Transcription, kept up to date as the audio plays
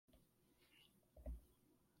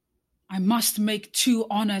I must make two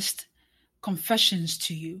honest confessions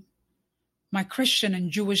to you, my Christian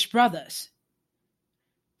and Jewish brothers.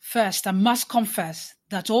 First, I must confess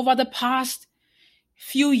that over the past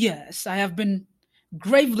few years, I have been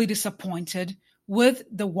gravely disappointed with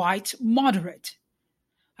the white moderate.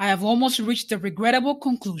 I have almost reached the regrettable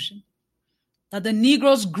conclusion that the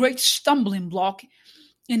Negro's great stumbling block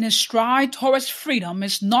in his stride towards freedom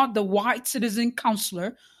is not the white citizen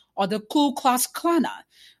councilor or the Ku Klux Klaner,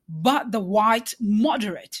 but the white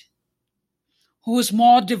moderate, who is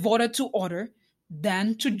more devoted to order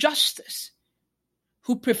than to justice,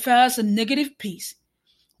 who prefers a negative peace,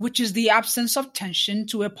 which is the absence of tension,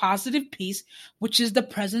 to a positive peace, which is the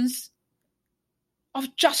presence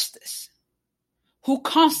of justice, who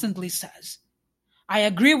constantly says, I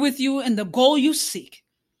agree with you in the goal you seek,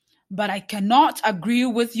 but I cannot agree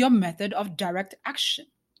with your method of direct action,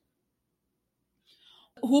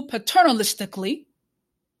 who paternalistically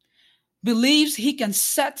believes he can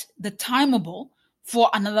set the timeable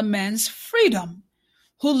for another man's freedom,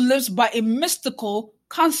 who lives by a mystical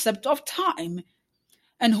concept of time,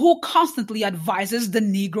 and who constantly advises the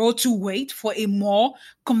Negro to wait for a more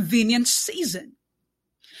convenient season.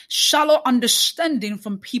 Shallow understanding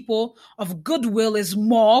from people of goodwill is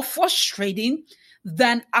more frustrating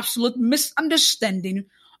than absolute misunderstanding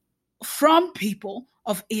from people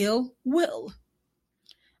of ill will.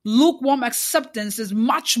 Lukewarm acceptance is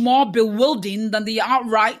much more bewildering than the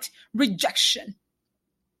outright rejection.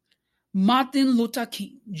 Martin Luther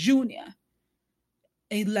King, Jr.,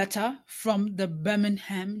 a letter from the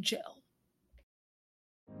Birmingham jail.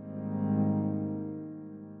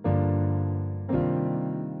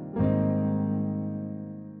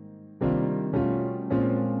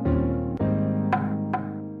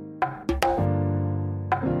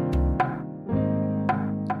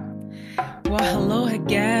 Well, hello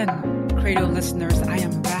again, Credo listeners. I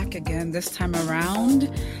am back again. This time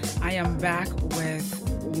around, I am back with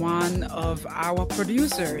one of our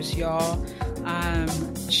producers, y'all.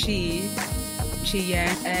 Chi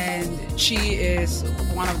Yan, and Chi is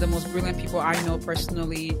one of the most brilliant people I know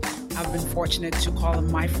personally. I've been fortunate to call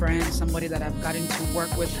him my friend, somebody that I've gotten to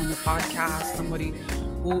work with on the podcast, somebody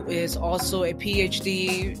who is also a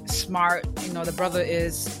PhD, smart. You know, the brother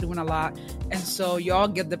is doing a lot. And so y'all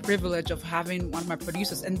get the privilege of having one of my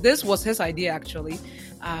producers. And this was his idea, actually,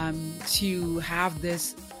 to have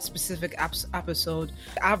this specific episode.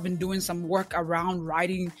 I've been doing some work around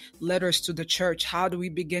writing letters to the church. How do we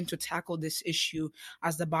begin to tackle this issue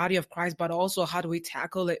as the body of Christ, but also how do we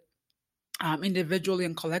tackle it individually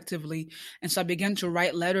and collectively? And so I began to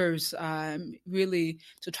write letters really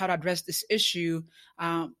to try to address this issue.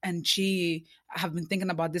 And she have been thinking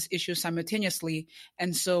about this issue simultaneously.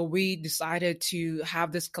 And so we decided to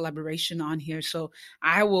have this collaboration on here. So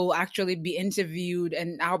I will actually be interviewed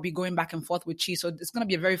and I'll be going back and forth with Chi. So it's going to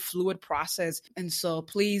be a very fluid process. And so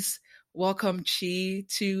please welcome Chi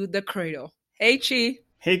to the Cradle. Hey, Chi.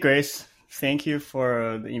 Hey, Grace. Thank you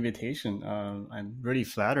for the invitation. I'm really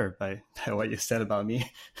flattered by what you said about me.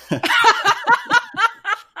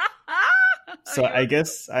 So I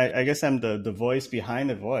guess I'm the voice behind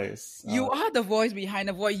the voice. You are the voice behind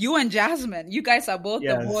the voice. You and Jasmine, you guys are both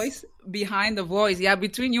the voice behind the voice. Yeah,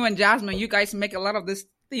 between you and Jasmine, you guys make a lot of this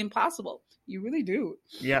thing possible. You really do.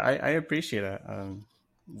 Yeah, I appreciate it.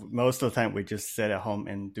 Most of the time we just sit at home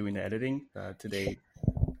and doing the editing. Today,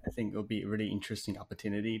 I think it'll be a really interesting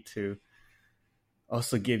opportunity to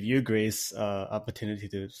also give you, Grace, opportunity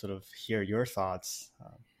to sort of hear your thoughts.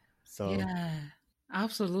 Yeah,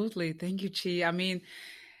 absolutely. Thank you, Chi. I mean,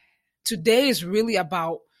 today is really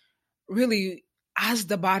about as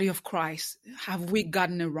the body of Christ, have we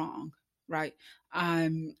gotten it wrong, right?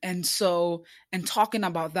 And talking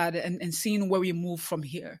about that and seeing where we move from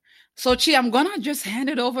here. So Chi, I'm gonna just hand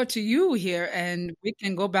it over to you here, and we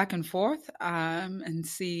can go back and forth and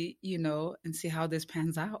see how this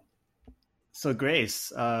pans out. So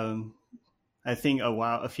Grace, I think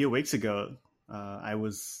a few weeks ago, I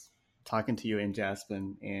was talking to you and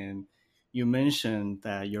Jasmine, and you mentioned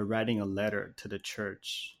that you're writing a letter to the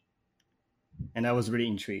church, and I was really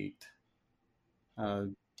intrigued.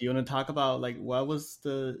 Do you want to talk about what was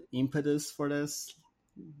the impetus for this?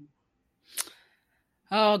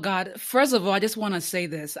 Oh God! First of all, I just want to say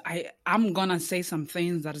this. I'm gonna say some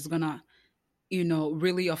things that is gonna,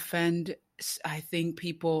 really offend. I think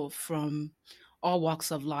people from all walks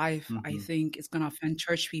of life. Mm-hmm. I think it's going to offend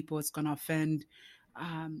church people. It's going to offend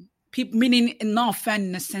people, meaning not offend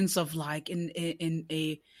in the sense of like in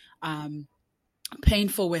a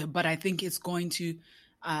painful way, but I think it's going to,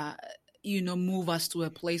 move us to a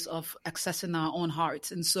place of accessing our own hearts.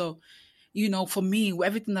 And so, for me,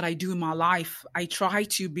 everything that I do in my life, I try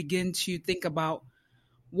to begin to think about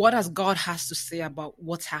what does God has to say about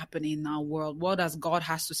what's happening in our world? What does God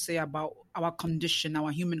has to say about our condition, our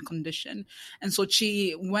human condition? And so,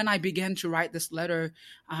 Chi, when I began to write this letter,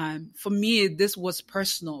 for me, this was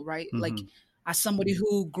personal, right? Mm-hmm. Like, as somebody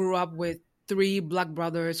who grew up with 3 Black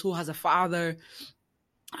brothers, who has a father,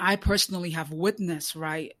 I personally have witnessed,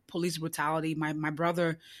 right, police brutality. My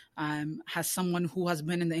brother has someone who has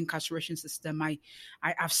been in the incarceration system.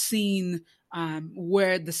 I've seen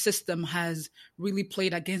where the system has really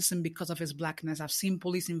played against him because of his Blackness. I've seen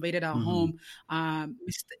police invaded our home,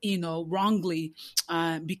 wrongly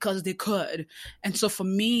because they could. And so for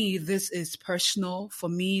me, this is personal. For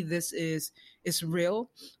me, this is real.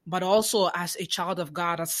 But also as a child of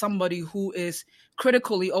God, as somebody who is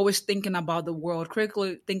critically always thinking about the world,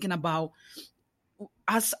 critically thinking about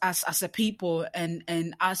us as a people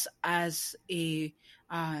and us as a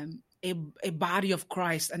body of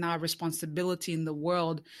Christ and our responsibility in the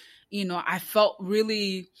world. I felt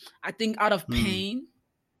really, I think out of pain,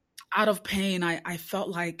 I felt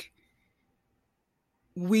like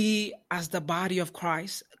we as the body of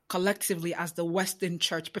Christ, collectively as the Western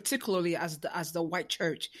church, particularly as the white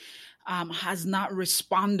church, has not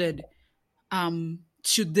responded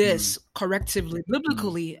to this correctively,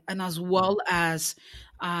 biblically, and as well as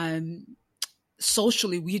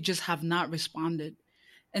socially, we just have not responded.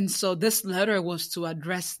 And so this letter was to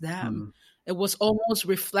address them. It was almost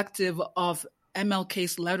reflective of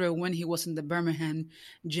MLK's letter when he was in the Birmingham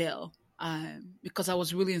jail, because I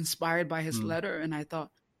was really inspired by his letter. And I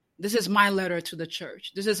thought, this is my letter to the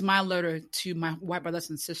church. This is my letter to my white brothers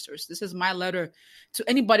and sisters. This is my letter to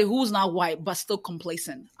anybody who's not white but still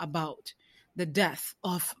complacent about the death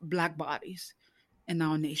of Black bodies in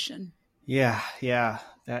our nation. Yeah,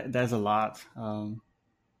 that's a lot.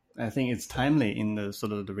 I think it's timely in the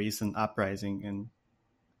sort of the recent uprising and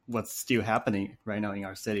what's still happening right now in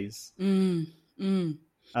our cities.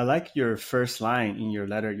 I like your first line in your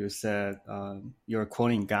letter. You said you're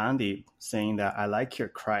quoting Gandhi saying that I like your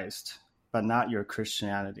Christ, but not your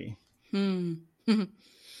Christianity.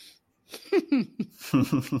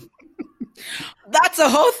 That's a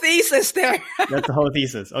whole thesis there. That's a whole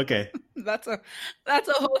thesis. Okay. That's a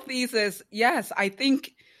whole thesis. Yes, I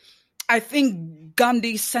think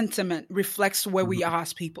Gandhi's sentiment reflects where we are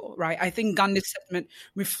as people, right? I think Gandhi's sentiment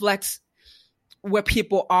reflects where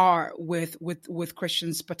people are with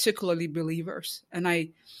Christians, particularly believers. And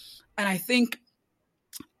I think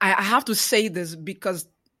I have to say this because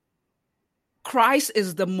Christ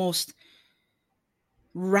is the most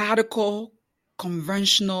radical,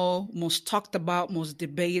 conventional, most talked about, most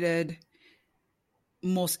debated,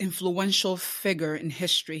 most influential figure in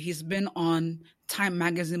history. He's been on Time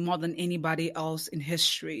magazine more than anybody else in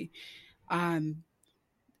history.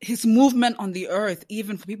 His movement on the earth,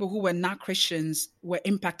 even for people who were not Christians, were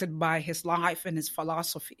impacted by his life and his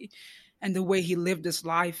philosophy and the way he lived his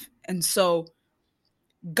life. And so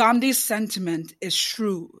Gandhi's sentiment is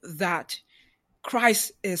true that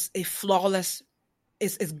Christ is a flawless,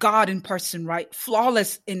 is God in person, right?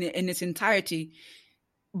 Flawless in its entirety.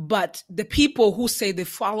 But the people who say they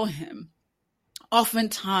follow him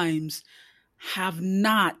oftentimes have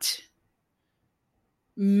not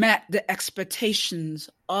met the expectations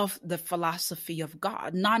of the philosophy of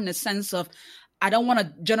God. Not in the sense of, I don't want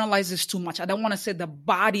to generalize this too much. I don't want to say the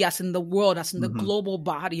body as in the world, as in the global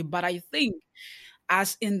body. But I think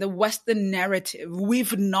as in the Western narrative,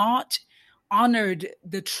 we've not honored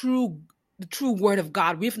the true word of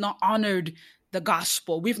God. We've not honored the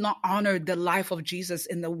gospel. We've not honored the life of Jesus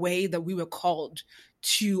in the way that we were called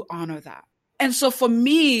to honor that. And so for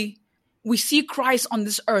me, we see Christ on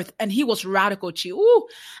this earth and he was radical. Ooh,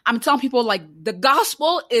 I'm telling people, like, the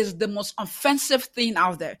gospel is the most offensive thing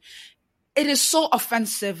out there. It is so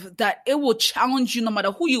offensive that it will challenge you no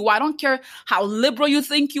matter who you are. I don't care how liberal you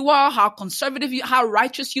think you are, how conservative how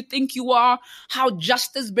righteous you think you are, how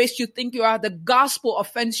justice-based you think you are. The gospel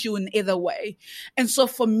offends you in either way. And so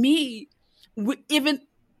for me, even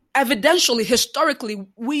evidentially, historically,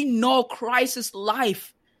 we know Christ's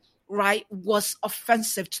life, right, was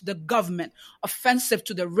offensive to the government, offensive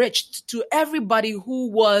to the rich, to everybody who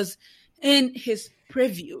was in his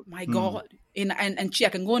purview. My God. And Chi, I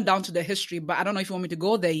can go down to the history, but I don't know if you want me to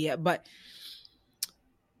go there yet. But,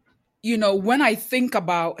 when I think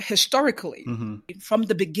about historically, from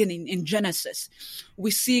the beginning in Genesis,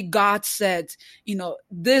 we see God said,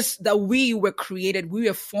 that we were created, we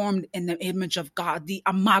were formed in the image of God, the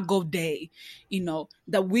Imago Dei,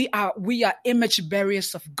 that we are image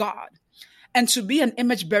bearers of God. And to be an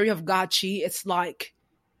image bearer of God, Chi, it's like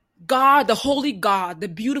God, the holy God, the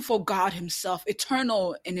beautiful God himself,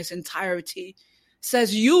 eternal in his entirety,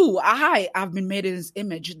 says, I have been made in his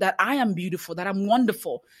image, that I am beautiful, that I'm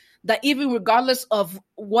wonderful, that even regardless of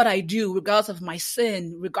what I do, regardless of my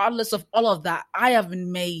sin, regardless of all of that, I have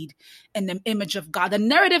been made in the image of God. The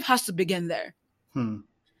narrative has to begin there.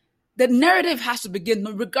 The narrative has to begin,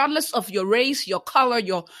 regardless of your race, your color,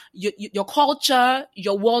 your culture,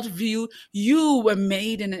 your worldview. You were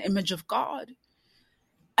made in an image of God.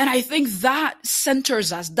 And I think that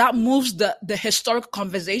centers us, that moves the historic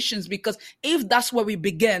conversations, because if that's where we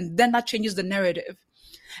begin, then that changes the narrative.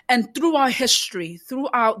 And throughout history,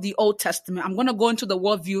 throughout the Old Testament, I'm going to go into the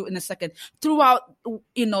worldview in a second. Throughout,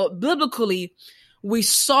 biblically, we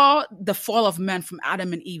saw the fall of man from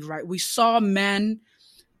Adam and Eve, right? We saw men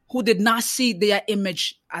who did not see their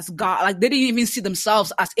image as God. Like, they didn't even see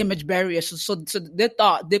themselves as image bearers. So they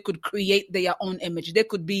thought they could create their own image. They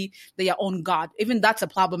could be their own God. Even that's a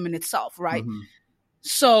problem in itself, right? Mm-hmm.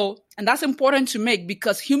 So, and that's important to make,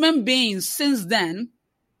 because human beings since then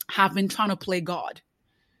have been trying to play God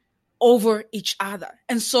over each other.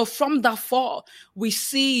 And so from that fall, we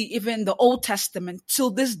see even the Old Testament, till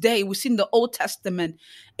this day, we see in the Old Testament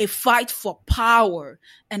a fight for power,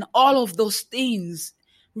 and all of those things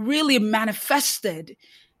really manifested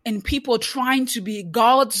in people trying to be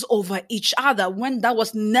gods over each other, when that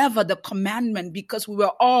was never the commandment, because we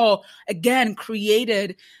were all, again,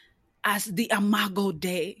 created as the Imago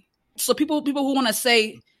Dei. So people who want to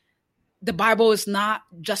say the Bible is not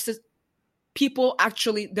justice, people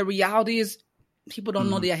actually, the reality is people don't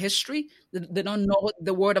know their history. They don't know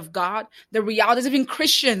the word of God. The reality is even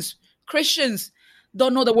Christians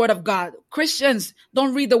don't know the word of God. Christians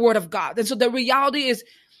don't read the word of God. And so the reality is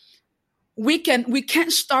we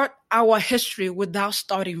can't start our history without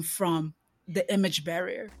starting from the image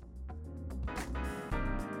barrier.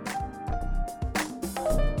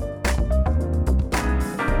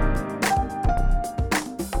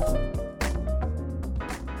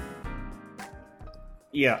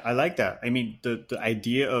 Yeah, I like that. I mean, the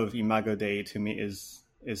idea of Imago Dei to me is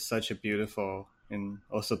such a beautiful and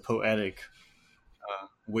also poetic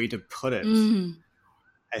way to put it. Mm-hmm.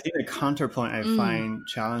 I think the counterpoint I find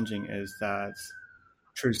challenging is that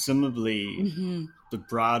presumably the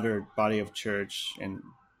broader body of church and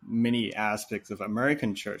many aspects of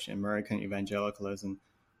American church, American evangelicalism,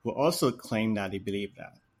 will also claim that they believe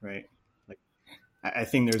that, right? Like, I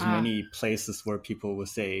think there's many places where people will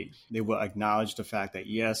say, they will acknowledge the fact that,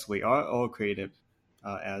 yes, we are all created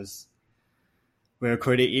as we are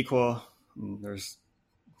created equal. And there's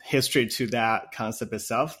history to that concept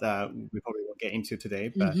itself that we probably won't get into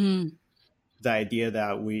today, but the idea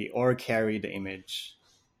that we all carry the image.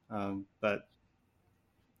 But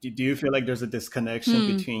do you feel like there's a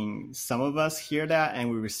disconnection between some of us hear that and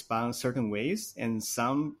we respond certain ways, and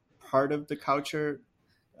some part of the culture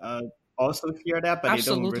also hear that, but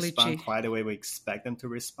Absolutely, they don't respond quite the way we expect them to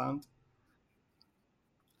respond?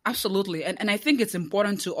 Absolutely. And I think it's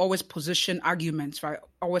important to always position arguments, right?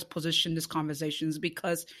 Always position these conversations,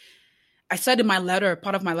 because I said in my letter,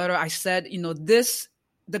 part of my letter, I said,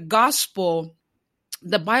 the gospel,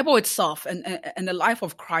 the Bible itself and the life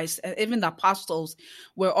of Christ, and even the apostles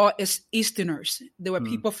were all Easterners. They were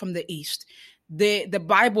people from the East. The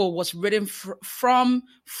Bible was written from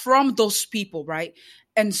those people, right?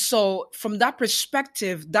 And so from that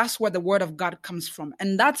perspective, that's where the word of God comes from.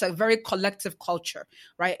 And that's a very collective culture,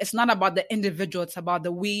 right? It's not about the individual, it's about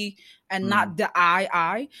the we and not the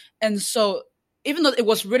I. And so even though it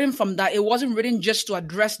was written from that, it wasn't written just to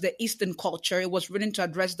address the Eastern culture. It was written to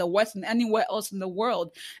address the West and anywhere else in the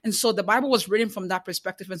world. And so the Bible was written from that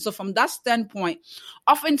perspective. And so from that standpoint,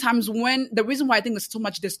 oftentimes the reason why I think there's so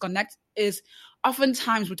much disconnect is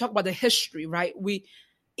oftentimes we talk about the history, right? We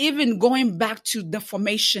even going back to the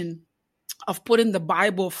formation of putting the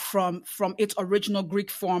Bible from its original Greek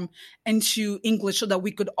form into English so that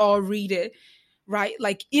we could all read it, right?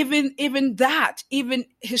 Like even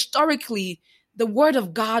historically, the word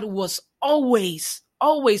of God was always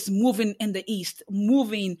moving in the East,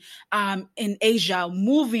 moving in Asia,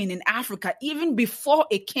 moving in Africa, even before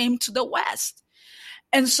it came to the West.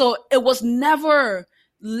 And so it was never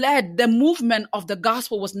led, the movement of the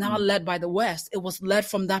gospel was now led by the West. It was led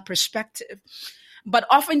from that perspective. But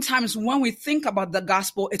oftentimes when we think about the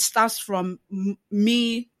gospel, it starts from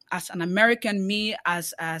me as an American, me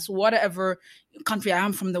as whatever country I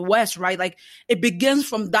am from the West, right? Like it begins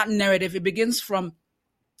from that narrative. It begins from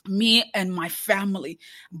me and my family.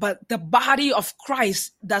 But the body of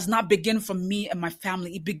Christ does not begin from me and my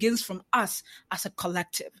family. It begins from us as a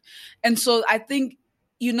collective. And so I think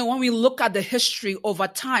when we look at the history over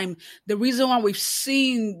time, the reason why we've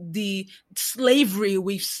seen the slavery,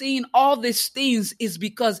 we've seen all these things is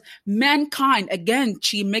because mankind, again,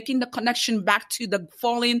 making the connection back to the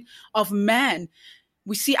falling of man.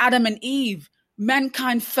 We see Adam and Eve.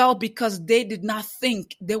 Mankind fell because they did not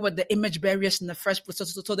think they were the image bearers in the first place.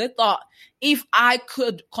 So they thought, if I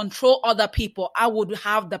could control other people, I would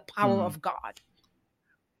have the power of God.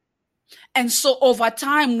 And so over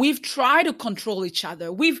time, we've tried to control each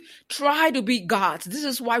other. We've tried to be gods. This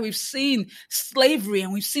is why we've seen slavery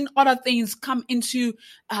and we've seen other things come into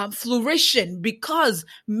fruition, because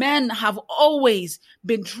men have always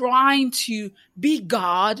been trying to be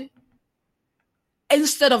God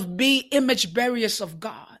instead of be image bearers of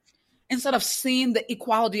God, instead of seeing the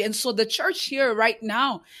equality. And so the church here right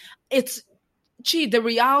now, the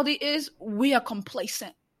reality is we are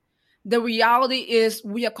complacent. The reality is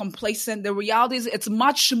it's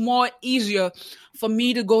much more easier for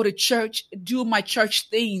me to go to church, do my church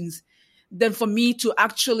things, than for me to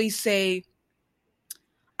actually say,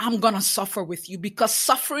 I'm going to suffer with you, because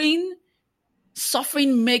suffering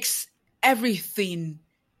makes everything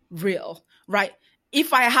real, right?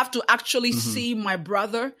 If I have to actually see my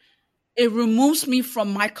brother, it removes me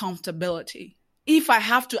from my comfortability. If I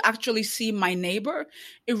have to actually see my neighbor,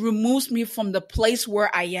 it removes me from the place where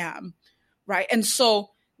I am, right? And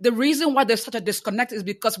so the reason why there's such a disconnect is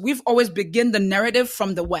because we've always begun the narrative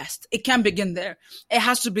from the West. It can't begin there. It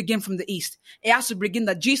has to begin from the East. It has to begin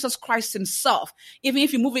that Jesus Christ himself, even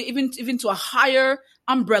if you move it even to a higher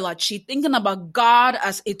umbrella, thinking about God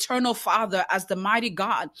as eternal Father, as the mighty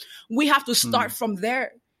God, we have to start from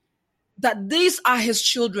there. That these are his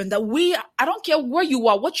children, that I don't care where you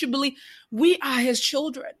are, what you believe, we are his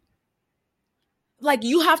children. Like,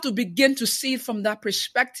 you have to begin to see it from that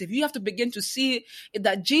perspective. You have to begin to see it,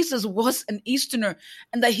 that Jesus was an Easterner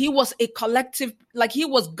and that he was a collective, like he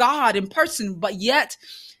was God in person, but yet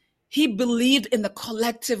he believed in the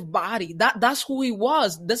collective body. That's who he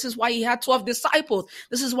was. This is why he had 12 disciples.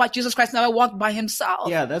 This is why Jesus Christ never walked by himself.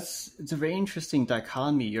 Yeah, it's a very interesting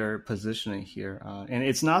dichotomy you're positioning here. And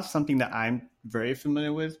it's not something that I'm very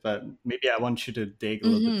familiar with, but maybe I want you to dig a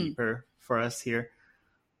little bit deeper for us here.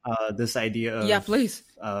 This idea of please.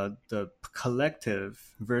 The collective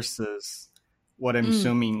versus what I'm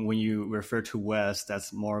assuming when you refer to West,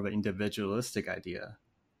 that's more of an individualistic idea.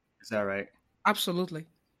 Is that right? Absolutely.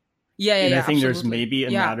 I think absolutely. There's maybe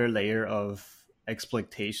another layer of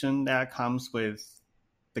exploitation that comes with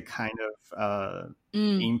the kind of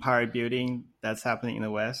empire building that's happening in the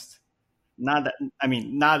West. Not that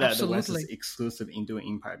the West is exclusive in doing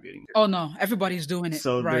empire building. Oh no, everybody's doing it.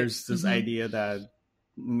 So right? There's this idea that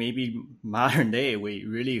maybe modern day we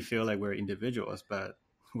really feel like we're individuals, but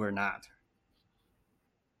we're not.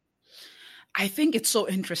 I think it's so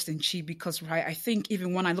interesting, Chi, because I think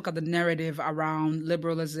even when I look at the narrative around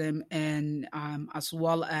liberalism and as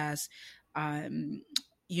well as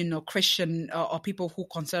Christian or people who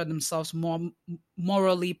consider themselves more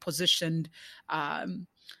morally positioned, on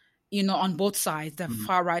both sides, the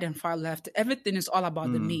far right and far left, everything is all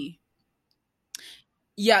about the me.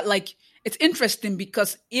 Yeah, like, it's interesting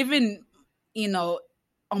because even,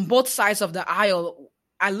 on both sides of the aisle,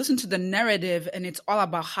 I listen to the narrative and it's all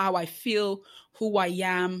about how I feel, who I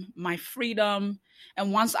am, my freedom.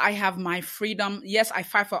 And once I have my freedom, yes, I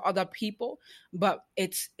fight for other people, but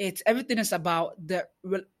it's everything is about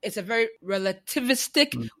it's a very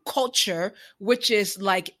relativistic culture, which is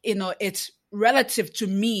like, it's relative to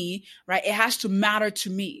me, right? It has to matter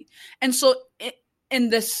to me. And so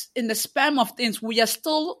in the span of things, we are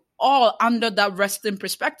still all under that Western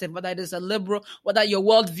perspective, whether it is a liberal, whether your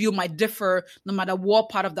worldview might differ, no matter what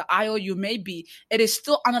part of the aisle you may be, it is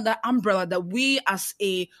still under that umbrella that we as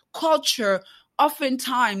a culture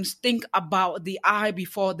oftentimes think about the I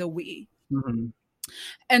before the we.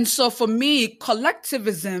 And so for me,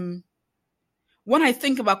 collectivism, when I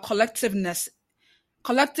think about collectiveness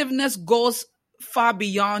goes far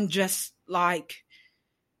beyond just like,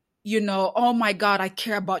 oh my God, I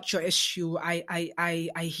care about your issue. I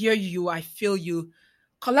hear you. I feel you.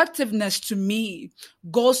 Collectiveness to me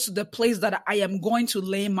goes to the place that I am going to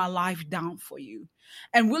lay my life down for you,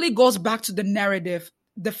 and really goes back to the narrative,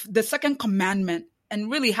 the second commandment,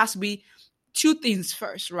 and really has to be two things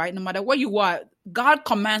first, right? No matter where you are, God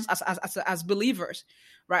commands us as believers,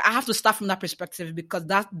 right? I have to start from that perspective because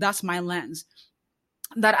that's my lens.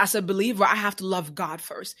 That as a believer, I have to love God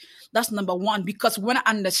first. That's number one, because when I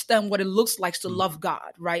understand what it looks like to love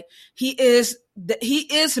God, right? He is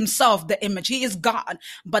himself the image. He is God,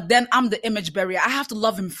 but then I'm the image bearer. I have to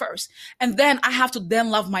love him first. And then I have to then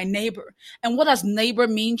love my neighbor. And what does neighbor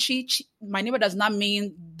mean, Chi? My neighbor does not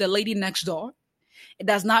mean the lady next door. It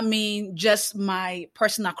does not mean just my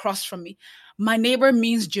person across from me. My neighbor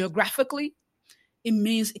means geographically, it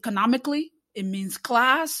means economically, it means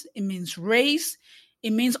class, it means race, it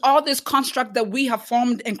means all this construct that we have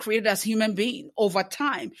formed and created as human beings over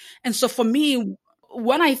time. And so for me,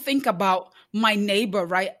 when I think about my neighbor,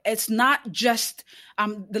 right, it's not just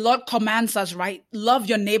the Lord commands us, right? Love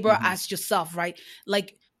your neighbor as yourself, right?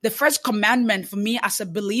 Like the first commandment for me as a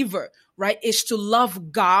believer, right, is to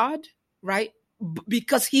love God, right?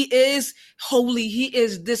 Because he is holy. He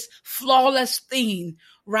is this flawless thing,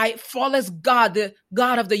 right? Flawless God, the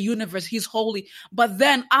God of the universe. He's holy. But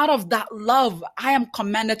then out of that love, I am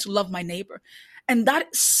commanded to love my neighbor. And that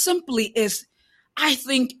simply is, I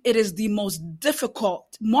think it is the most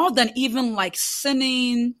difficult, more than even like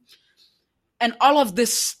sinning and all of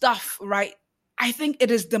this stuff, right? I think it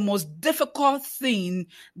is the most difficult thing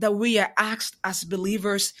that we are asked as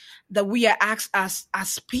believers, that we are asked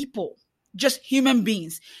as people, just human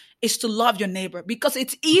beings, is to love your neighbor. Because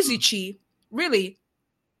it's easy, Chi, really.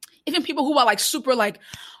 Even people who are like super like,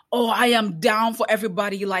 oh, I am down for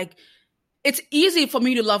everybody. Like, it's easy for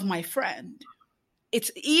me to love my friend. It's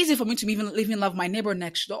easy for me to even love my neighbor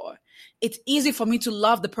next door. It's easy for me to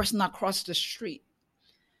love the person across the street.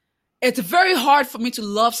 It's very hard for me to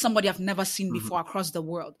love somebody I've never seen before across the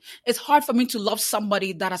world. It's hard for me to love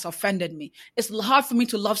somebody that has offended me. It's hard for me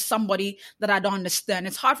to love somebody that I don't understand.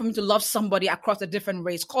 It's hard for me to love somebody across a different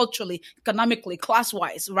race, culturally, economically,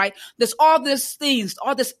 class-wise, right? There's all these things,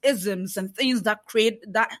 all these isms and things that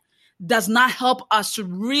does not help us to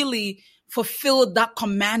really fulfill that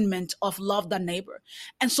commandment of love thy neighbor.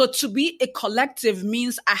 And so to be a collective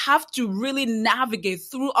means I have to really navigate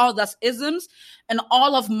through all those isms and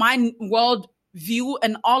all of my world view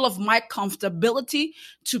and all of my comfortability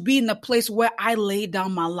to be in a place where I lay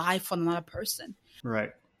down my life for another person.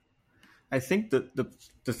 Right. I think the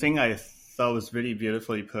thing I thought was really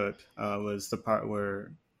beautifully put was the part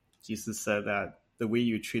where Jesus said that the way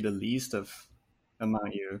you treat the least of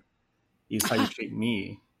among you is how you treat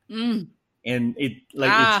me. And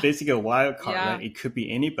it's basically a wild card, right? It could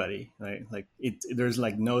be anybody, right? Like there's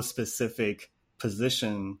like no specific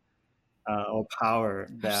position or power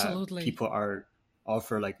that people are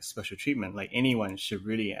offer like special treatment. Like anyone should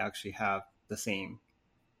really actually have the same.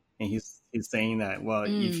 And he's saying that, well,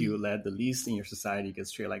 if you let the least in your society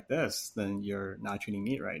get treated like this, then you're not treating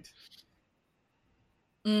me right.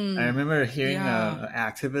 I remember hearing an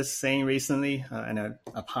activist saying recently, and I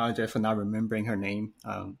apologize for not remembering her name.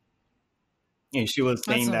 And she was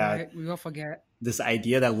saying that we will forget this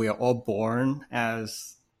idea that we are all born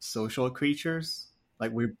as social creatures.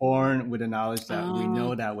 Like we're born with the knowledge that we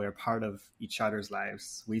know that we're part of each other's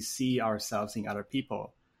lives. We see ourselves in other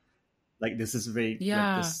people. Like this is very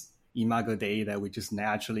like this imago Dei that we just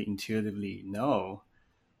naturally, intuitively know.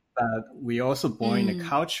 But we also born in a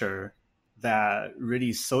culture that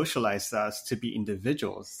really socialized us to be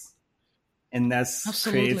individuals. And that's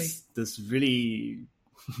creates this really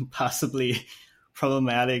possibly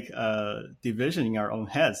problematic division in our own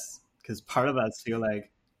heads, because part of us feel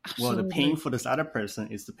like, well, the pain for this other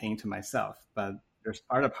person is the pain to myself, but there's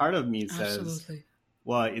part of me says,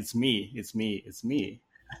 well, it's me.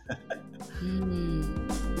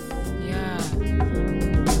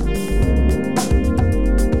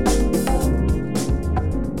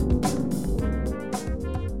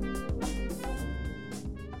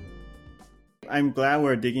 I'm glad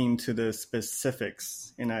we're digging into the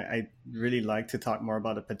specifics, and I really like to talk more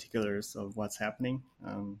about the particulars of what's happening.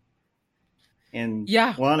 And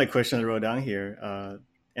one of the questions I wrote down here,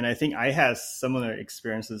 and I think I had similar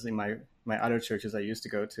experiences in my other churches I used to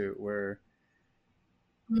go to, where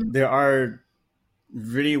there are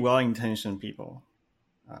really well-intentioned people,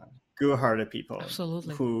 good-hearted people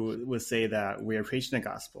who would say that we are preaching the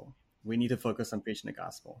gospel. We need to focus on preaching the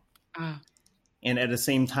gospel. And at the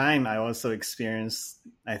same time, I also experienced,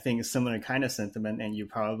 I think, a similar kind of sentiment, and you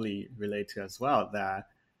probably relate to as well, that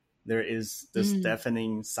there is this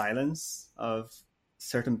deafening silence of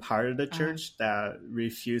certain part of the church that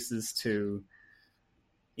refuses to,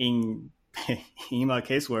 in my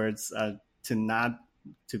case words, to not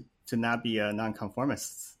be a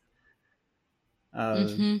nonconformist.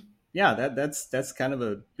 That's kind of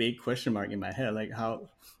a big question mark in my head. Like,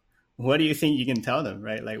 what do you think you can tell them,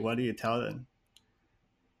 right? Like, what do you tell them?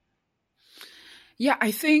 Yeah,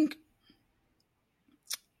 I think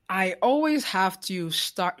I always have to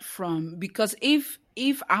start from, because if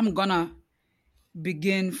I'm gonna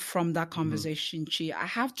begin from that conversation, Chi, I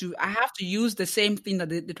have to use the same thing that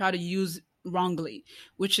they try to use wrongly,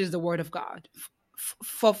 which is the word of God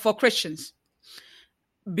for Christians.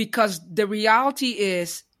 Because the reality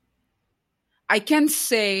is, I can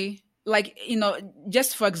say like,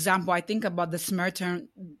 just for example, I think about the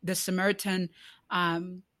Samaritan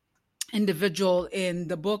individual in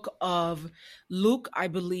the book of Luke, I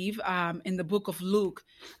believe, in the book of Luke,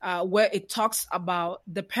 where it talks about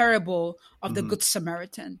the parable of the Good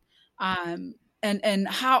Samaritan. And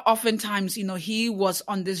how oftentimes, he was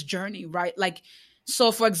on this journey, right? Like,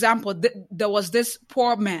 so for example, there was this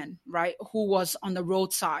poor man, right, who was on the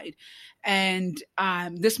roadside, and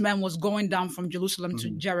this man was going down from Jerusalem to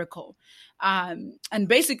Jericho. And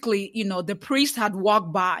basically, the priest had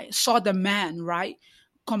walked by, saw the man, right,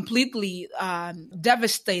 completely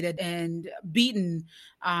devastated and beaten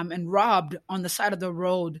and robbed on the side of the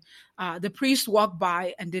road. The priest walked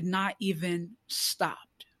by and did not even stop.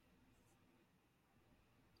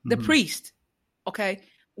 The priest, okay,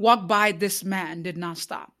 walked by this man, did not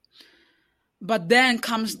stop. But then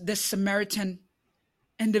comes the Samaritan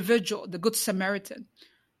individual, the Good Samaritan,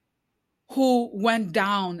 who went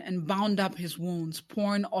down and bound up his wounds,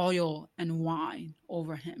 pouring oil and wine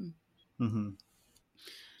over him.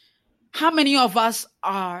 How many of us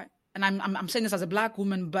are, and I'm saying this as a Black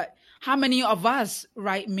woman, but how many of us,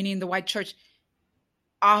 right, meaning the white church,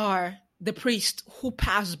 are the priest who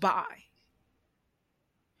pass by,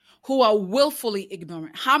 who are willfully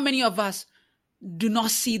ignorant? How many of us do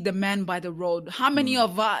not see the man by the road? How many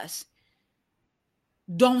of us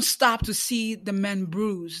don't stop to see the man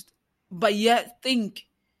bruised, but yet think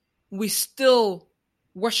we still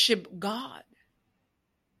worship God?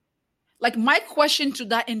 Like, my question to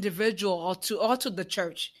that individual or to the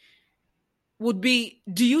church would be,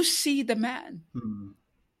 do you see the man?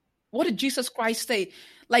 What did Jesus Christ say?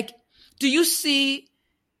 Like, do you see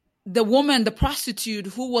the woman, the prostitute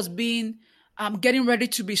who was getting ready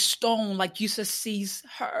to be stoned, like Jesus sees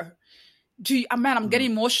her? I'm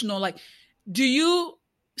getting emotional. Like, do you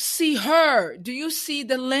see her? Do you see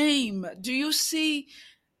the lame? Do you see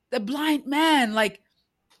the blind man? Like,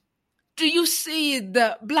 do you see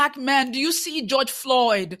the Black man? Do you see George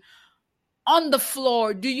Floyd on the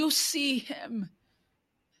floor? Do you see him?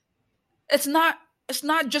 It's not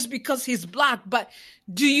just because he's Black, but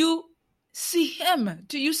do you see him?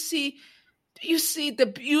 Do you see the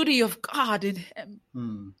beauty of God in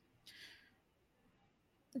him?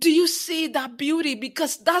 Do you see that beauty?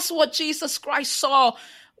 Because that's what Jesus Christ saw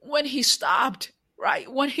when he stopped,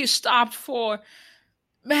 right? When he stopped for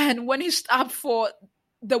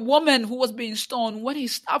the woman who was being stoned, when he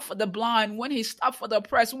stopped for the blind, when he stopped for the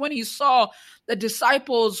oppressed, when he saw the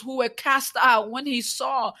disciples who were cast out, when he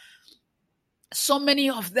saw so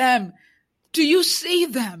many of them. Do you see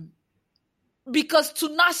them? Because to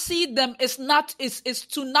not see them is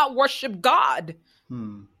to not worship God.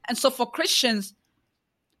 And so for Christians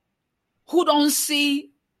who don't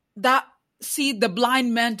see the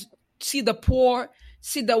blind man, see the poor,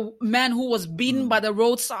 see the man who was beaten by the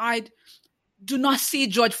roadside, do not see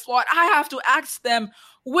George Floyd, I have to ask them,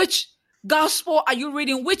 which gospel are you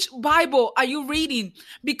reading? Which Bible are you reading?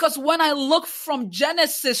 Because when I look from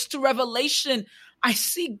Genesis to Revelation, I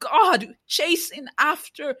see God chasing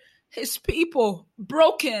after his people,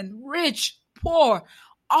 broken, rich, poor,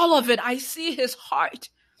 all of it. I see his heart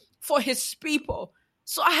for his people.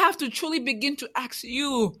 So I have to truly begin to ask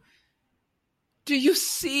you, do you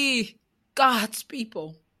see God's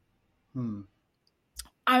people?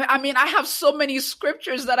 I mean, I have so many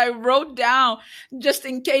scriptures that I wrote down just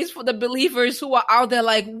in case for the believers who are out there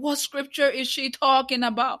like, what scripture is she talking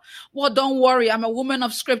about? Well, don't worry, I'm a woman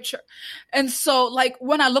of scripture. And so, like,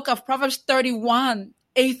 when I look at Proverbs 31,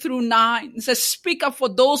 8-9, it says, speak up for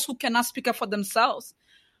those who cannot speak up for themselves,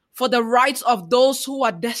 for the rights of those who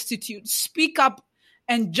are destitute. Speak up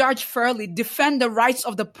and judge fairly. Defend the rights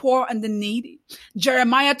of the poor and the needy.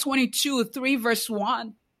 Jeremiah 22, 3 verse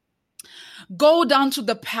 1. Go down to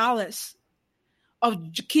the palace of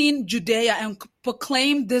King Judea and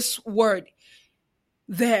proclaim this word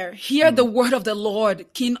there. Hear the word of the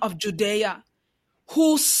Lord, King of Judea,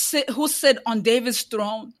 who sit on David's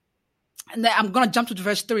throne. And then I'm going to jump to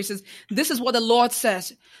verse 3. It says, this is what the Lord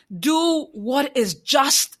says. Do what is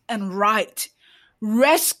just and right.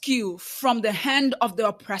 Rescue from the hand of the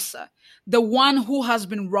oppressor, the one who has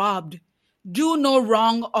been robbed. Do no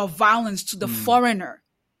wrong or violence to the foreigner,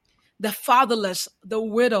 the fatherless, the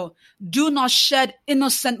widow. Do not shed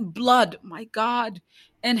innocent blood, my God,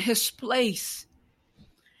 in his place.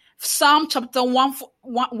 Psalm chapter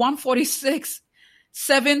 146,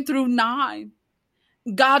 7-9.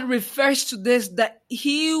 God refers to this, that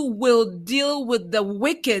he will deal with the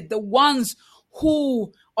wicked, the ones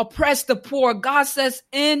who oppress the poor. God says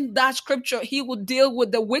in that scripture, he will deal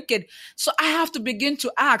with the wicked. So I have to begin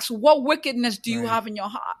to ask, what wickedness do you have in your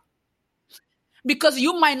heart? Because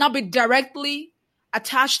you might not be directly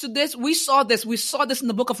attached to this. We saw this in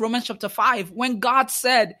the book of Romans chapter 5, when God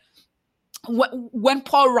said, when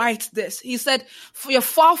Paul writes this, he said, for your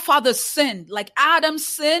forefathers sinned, like Adam's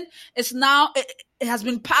sin is now, it has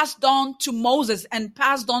been passed on to Moses and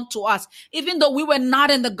passed on to us. Even though we were not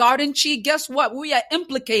in the garden, guess what? We are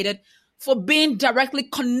implicated for being directly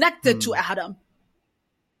connected to Adam.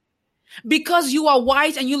 Because you are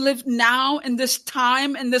white and you live now in this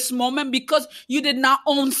time, in this moment, because you did not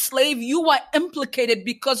own slave, you are implicated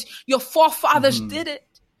because your forefathers did it.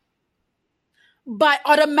 But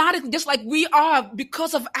automatically, just like we are,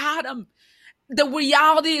 because of Adam, the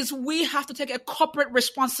reality is we have to take a corporate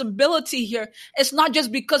responsibility here. It's not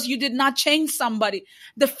just because you did not change somebody.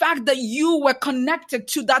 The fact that you were connected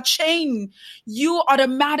to that chain, you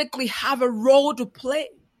automatically have a role to play.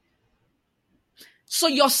 So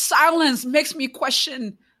your silence makes me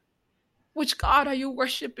question, which God are you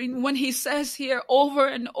worshiping? When he says here over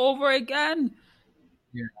and over again,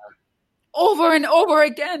 over and over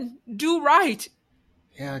again, do right.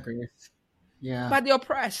 Yeah, Grace. Yeah. By the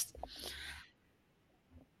oppressed.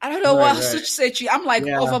 I don't know what else to say to you. I'm like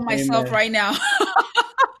over myself right now.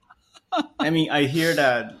 I mean, I hear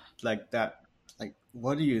that, like,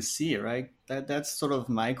 what do you see, right? That's sort of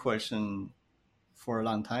my question for a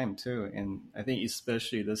long time too. And I think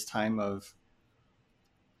especially this time of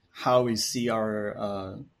how we see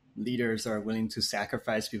our leaders are willing to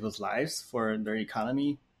sacrifice people's lives for their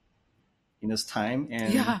economy in this time.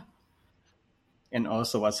 And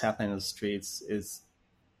also what's happening in the streets is,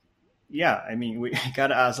 I mean, we got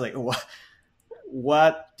to ask, like,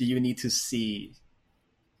 what do you need to see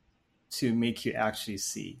to make you actually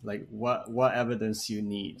see? Like, what evidence you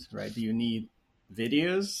need, right? Do you need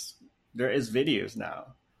videos? There is videos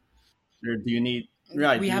now. Do you need,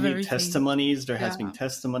 right? Do you need testimonies? There has been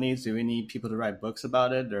testimonies. Do we need people to write books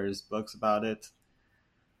about it? There's books about it.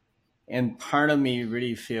 And part of me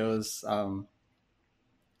really feels,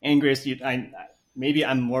 and Grace, maybe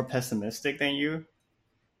I'm more pessimistic than you.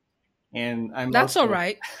 And that's all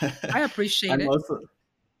right. I appreciate it.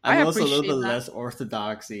 I'm also a little bit less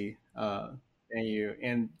orthodoxy than you.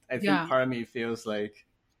 And I think part of me feels like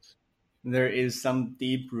there is some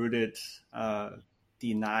deep-rooted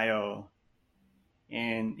denial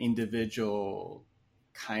and individual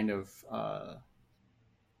kind of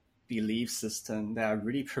belief system that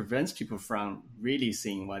really prevents people from really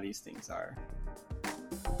seeing what these things are.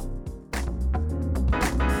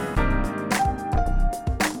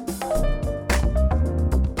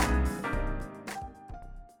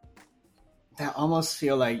 That almost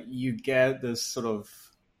feel like you get this sort of,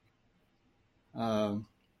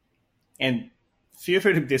 and feel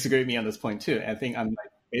free to disagree with me on this point too. I think I'm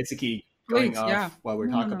like basically going off what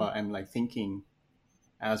we're talking about. I'm like thinking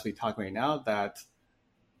as we talk right now that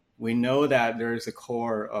we know that there is a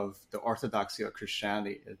core of the orthodoxy of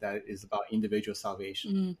Christianity that is about individual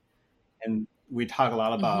salvation. And we talk a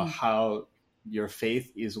lot about how your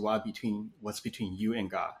faith is what's between you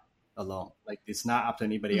and God alone. Like, it's not up to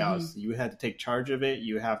anybody else. You have to take charge of it.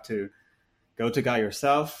 You have to go to God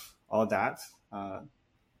yourself, all that.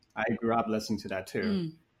 I grew up listening to that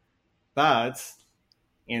too. But,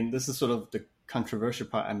 and this is sort of the controversial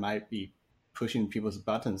part, I might be pushing people's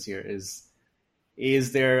buttons here,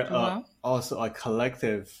 is there also a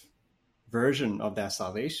collective version of that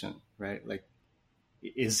salvation, right? Like,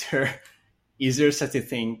 is there such a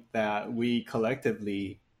thing that we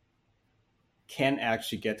collectively can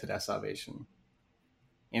actually get to that salvation?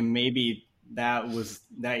 And maybe that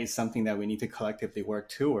is something that we need to collectively work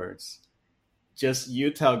towards. Just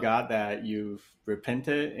you tell God that you've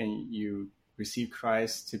repented and you received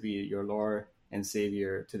Christ to be your Lord and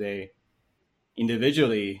Savior today.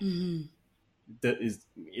 Individually,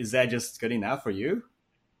 is that just good enough for you?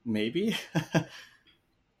 Maybe.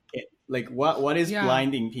 Like, what is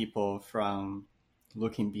blinding people from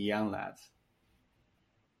looking beyond that?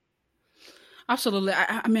 Absolutely.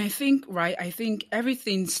 I mean, I think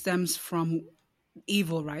everything stems from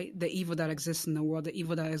evil, right? The evil that exists in the world, the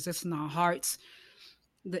evil that exists in our hearts.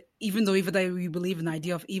 Even though we believe in the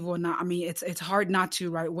idea of evil or not, I mean, it's hard not to,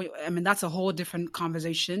 right? I mean, that's a whole different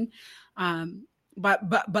conversation. But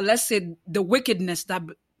let's say the wickedness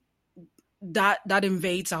that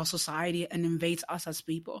invades our society and invades us as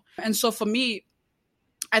people. And so for me,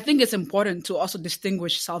 I think it's important to also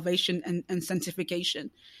distinguish salvation and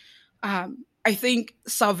sanctification. I think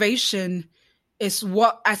salvation is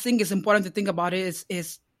what I think is important to think about it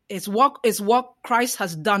is what Christ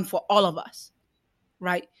has done for all of us,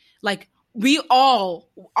 right? Like, we all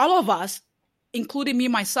of us, including me,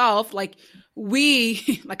 myself, like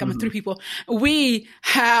we, like I'm three people, we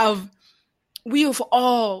have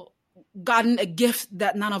all gotten a gift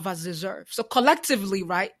that none of us deserve. So collectively,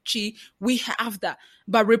 right, Chi, we have that.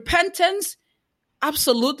 But repentance,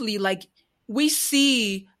 absolutely, like we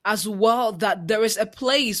see as well that there is a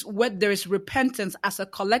place where there is repentance as a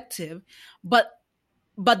collective, but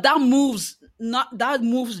that moves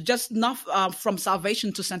just not from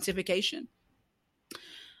salvation to sanctification.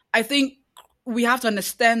 I think we have to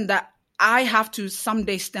understand that I have to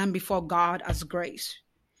someday stand before God as grace.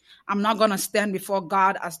 I'm not going to stand before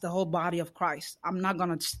God as the whole body of Christ. I'm not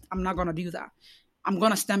going to do that. I'm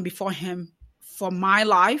going to stand before him for my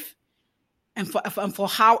life and for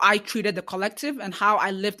how I treated the collective and how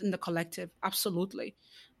I lived in the collective. Absolutely.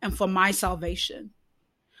 And for my salvation.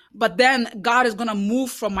 But then God is going to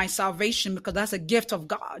move from my salvation, because that's a gift of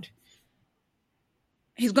God.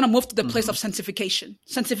 He's going to move to the place of sanctification.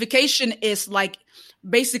 Sanctification is like,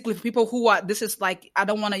 basically, for people who are, this is like, I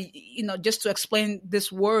don't want to, just to explain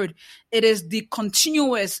this word, it is the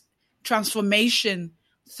continuous transformation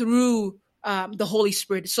through the Holy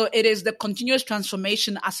Spirit. So it is the continuous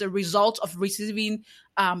transformation as a result of receiving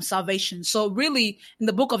salvation. So really, in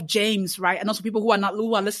the book of James, right, and also people who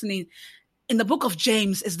are listening, in the book of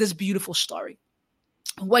James is this beautiful story.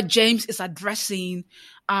 What James is addressing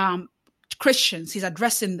Christians, he's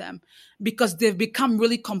addressing them because they've become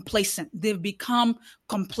really complacent. They've become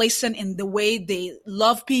complacent in the way they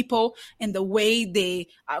love people, in the way they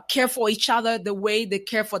care for each other, the way they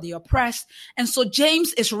care for the oppressed. And so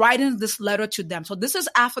James is writing this letter to them. So this is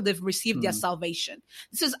after they've received their salvation.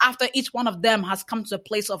 This is after each one of them has come to a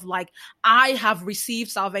place of like, I have received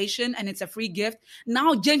salvation and it's a free gift.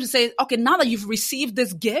 Now James says, okay, now that you've received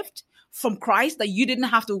this gift from Christ that you didn't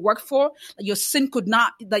have to work for, that your sin could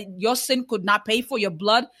not pay for, your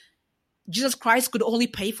blood, Jesus Christ could only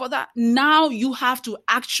pay for that. Now you have to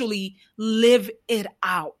actually live it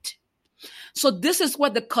out. So this is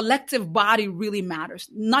what the collective body really matters,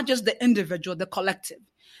 not just the individual, the collective.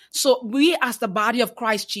 So we as the body of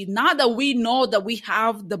Christ, now that we know that we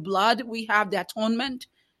have the blood, we have the atonement,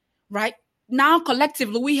 right? Now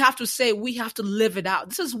collectively, we have to say, we have to live it out.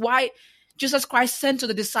 This is why Jesus Christ said to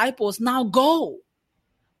the disciples, now go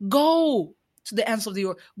to the ends of the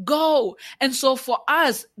earth, go. And so for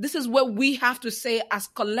us, this is what we have to say as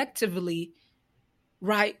collectively,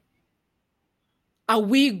 right? Are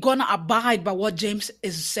we going to abide by what James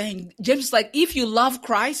is saying? James is like, if you love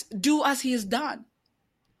Christ, do as he has done.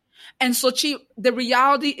 And so the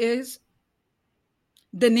reality is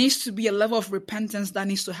there needs to be a level of repentance that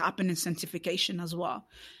needs to happen in sanctification as well.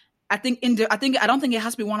 I don't think it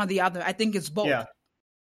has to be one or the other. I think it's both. Yeah.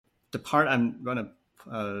 The part I'm going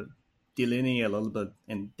to delineate a little bit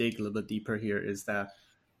and dig a little bit deeper here is that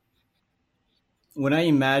when I'm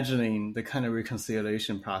imagining the kind of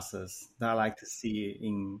reconciliation process that I like to see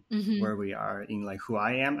in where we are, in like who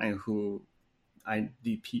I am and who in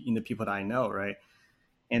the people that I know, right?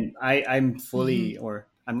 And I'm fully, or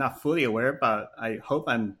I'm not fully aware, but I hope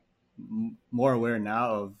I'm more aware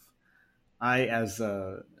now of I as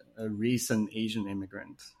a recent Asian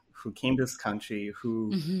immigrant who came to this country,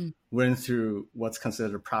 who went through what's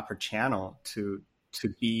considered a proper channel to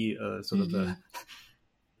be a sort of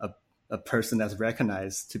a person that's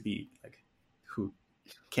recognized to be like who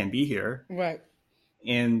can be here, right?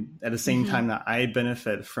 And at the same time, that I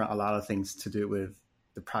benefit from a lot of things to do with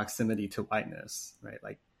the proximity to whiteness, right?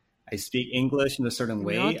 Like I speak English in a certain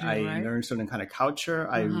way. I learn certain kind of culture.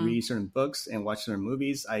 I read certain books and watch certain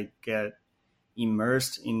movies. I get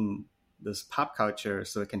immersed in this pop culture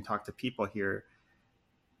so I can talk to people here.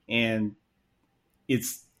 And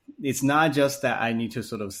it's not just that I need to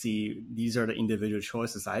sort of see these are the individual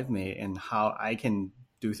choices I've made and how I can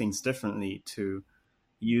do things differently to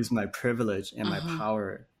use my privilege and my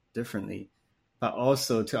power differently, but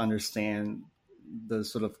also to understand the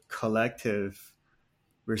sort of collective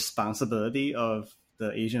responsibility of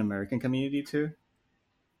the Asian American community too.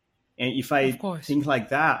 And if I think like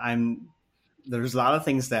that, there's a lot of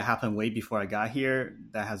things that happened way before I got here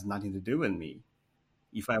that has nothing to do with me.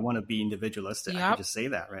 If I want to be individualistic, I could just say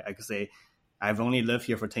that, right? I could say, I've only lived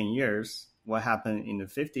here for 10 years. What happened in the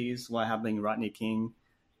 50s? What happened in Rodney King?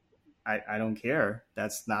 I don't care.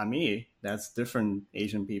 That's not me. That's different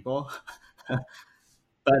Asian people.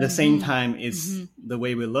 But at the same time, it's the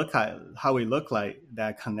way we look at how we look like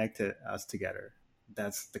that connected us together.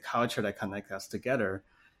 That's the culture that connects us together.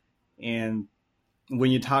 And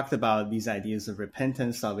when you talked about these ideas of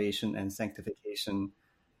repentance, salvation, and sanctification,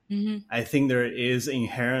 I think there is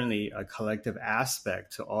inherently a collective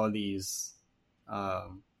aspect to all these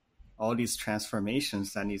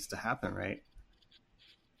transformations that needs to happen, right?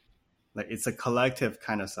 Like it's a collective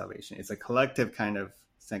kind of salvation. It's a collective kind of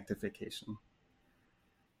sanctification.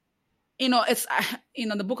 it's,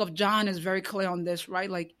 the book of John is very clear on this, right?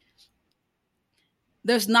 Like,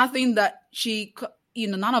 there's nothing that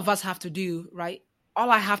none of us have to do, right? All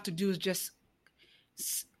I have to do is just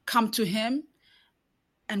come to him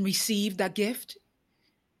and receive that gift.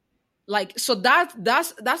 Like, so that's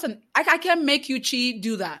I can't make you, Chi,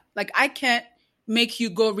 do that. Like, I can't make you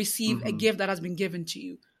go receive a gift that has been given to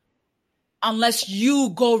you unless you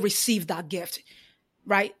go receive that gift,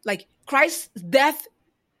 right? Like, Christ's death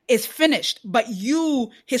is finished, but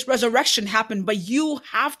his resurrection happened, but you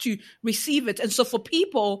have to receive it. And so for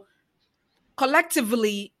people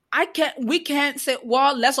collectively, we can't say,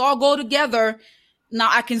 well, let's all go together. Now,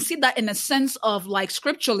 I can see that in a sense of, like,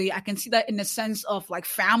 scripturally, I can see that in a sense of, like,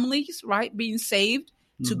 families, right, being saved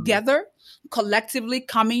together, collectively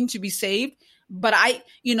coming to be saved. But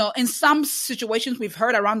in some situations we've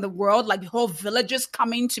heard around the world, like whole villages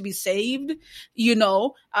coming to be saved,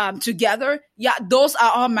 together. Yeah, those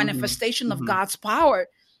are all manifestation of God's power.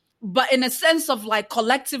 But in a sense of, like,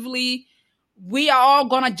 collectively, we are all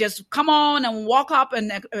going to just come on and walk up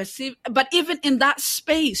and receive. But even in that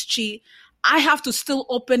space, Chi, I have to still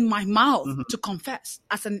open my mouth to confess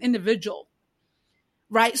as an individual,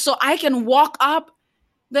 right? So I can walk up.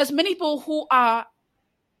 There's many people who are,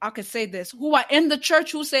 I could say this, who are in the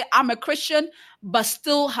church who say, I'm a Christian, but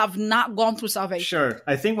still have not gone through salvation. Sure.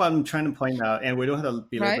 I think what I'm trying to point out, and we don't have to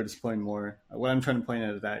belabor this point more, what I'm trying to point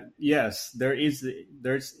out is that, yes, there is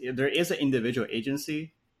an individual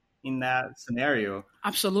agency in that scenario.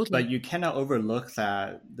 Absolutely. But you cannot overlook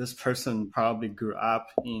that this person probably grew up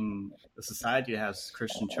in a society that has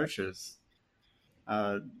Christian churches.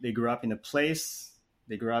 They grew up in a place,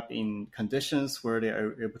 they grew up in conditions where they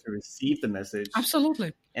are able to receive the message.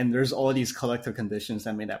 Absolutely. And there's all these collective conditions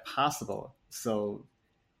that made that possible. So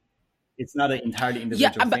it's not an entirely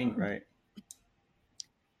individual thing, right?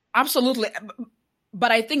 Absolutely.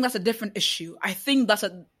 But I think that's a different issue. I think that's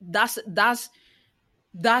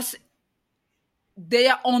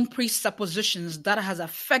their own presuppositions that has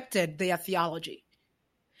affected their theology,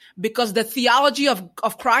 because the theology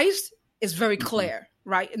of Christ is very clear,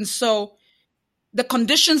 right? And so the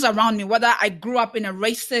conditions around me, whether I grew up in a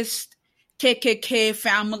racist KKK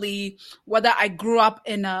family, whether I grew up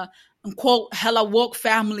in a, quote, hella woke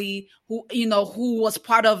family who was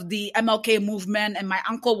part of the MLK movement, and my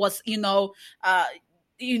uncle was,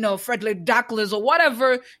 Frederick Douglass, or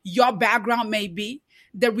whatever your background may be.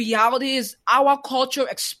 The reality is our culture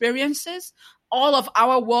experiences, all of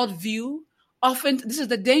our worldview, often this is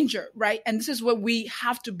the danger, right? And this is where we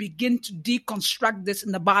have to begin to deconstruct this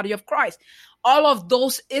in the body of Christ. All of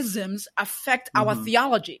those isms affect our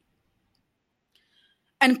theology.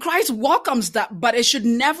 And Christ welcomes that, but it should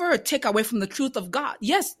never take away from the truth of God.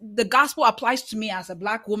 Yes, the gospel applies to me as a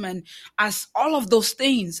Black woman, as all of those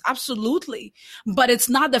things, absolutely. But it's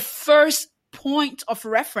not the first point of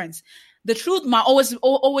reference. The truth might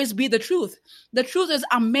always be the truth. The truth is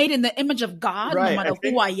I'm made in the image of God, no matter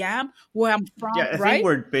who I am, where I'm from, I think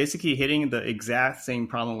we're basically hitting the exact same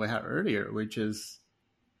problem we had earlier, which is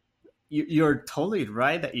you're totally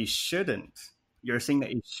right that you shouldn't. You're saying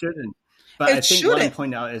that you shouldn't. But I think what I'm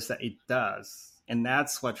pointing out is that it does. And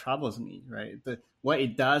that's what troubles me, right? What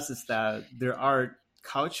it does is that there are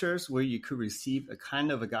cultures where you could receive a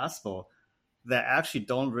kind of a gospel that actually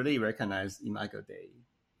don't really recognize Imago Dei.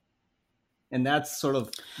 And that's sort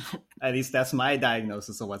of, at least that's my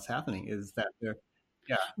diagnosis of what's happening, is that they're,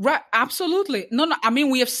 Right, absolutely. No, I mean,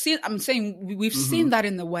 we've seen that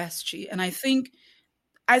in the West, Chi. And I think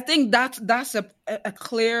that's a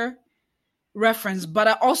clear reference. But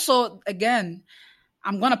I also, again,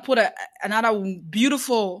 I'm going to put another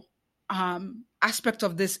beautiful aspect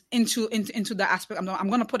of this into the aspect. I'm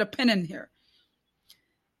going to put a pin in here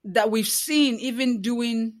that we've seen, even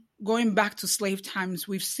going back to slave times,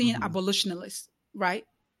 we've seen abolitionists, right,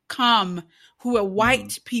 come, who are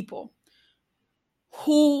white people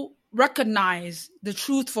who recognize the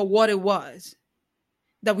truth for what it was,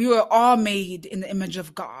 that we were all made in the image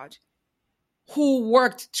of God, who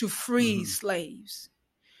worked to free slaves,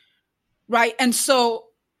 right? And so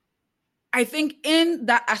I think in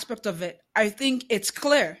that aspect of it, I think it's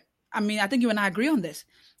clear. I mean, I think you and I agree on this.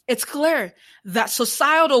 It's clear that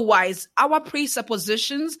societal-wise, our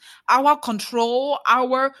presuppositions, our control,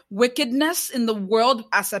 our wickedness in the world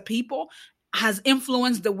as a people has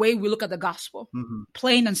influenced the way we look at the gospel.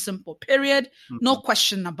 Plain and simple, period. No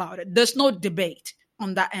question about it. There's no debate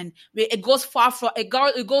on that end. It goes far to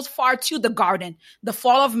the garden, the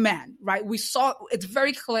fall of man, right? We saw, it's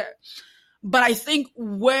very clear. But I think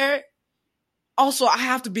where also I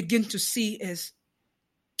have to begin to see is,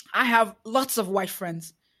 I have lots of white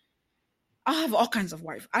friends. I have all kinds of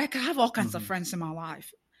friends in my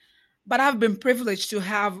life. But I've been privileged to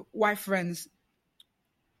have white friends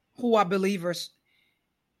who are believers,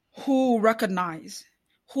 who recognize,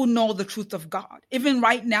 who know the truth of God. Even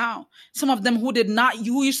right now, some of them who did not,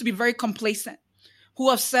 who used to be very complacent, who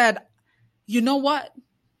have said, you know what?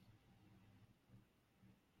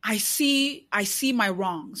 I see my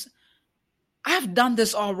wrongs. I have done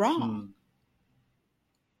this all wrong.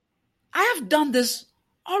 I have done this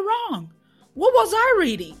all wrong. What was I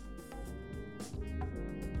reading?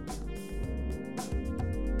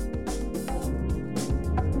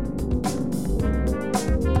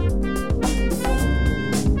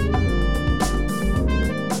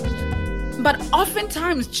 But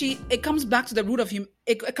oftentimes, it comes back to the root of him.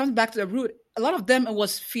 It comes back to the root. A lot of them, it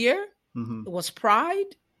was fear. It was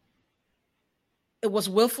pride. It was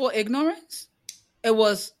willful ignorance. It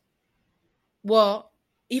was, well,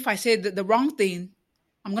 if I say the wrong thing,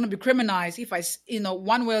 I'm going to be criminalized if I,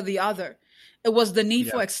 one way or the other. It was the need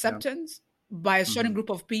for acceptance by a certain group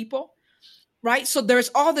of people, right? So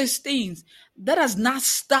there's all these things that does not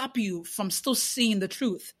stop you from still seeing the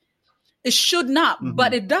truth. It should not,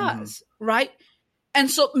 but it does, right?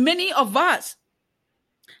 And so many of us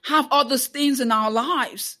have all those things in our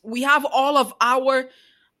lives. We have all of our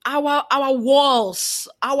walls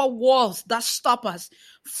that stop us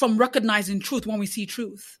from recognizing truth when we see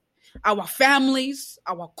truth. Our families,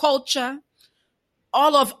 our culture,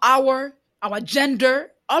 all of our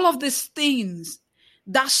gender, all of these things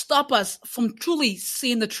that stop us from truly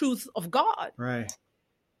seeing the truth of God. Right.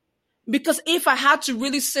 Because if I had to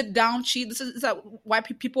really sit down, this is why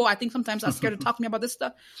people, I think, sometimes are scared to talk to me about this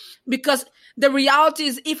stuff. Because the reality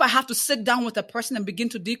is, if I have to sit down with a person and begin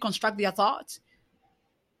to deconstruct their thoughts,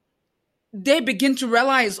 they begin to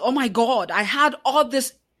realize, oh my God, I had all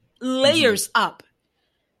these layers up.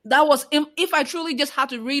 That was, if I truly just had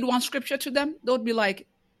to read one scripture to them, they would be like,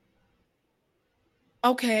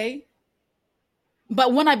 okay.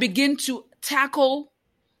 But when I begin to tackle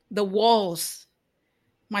the walls,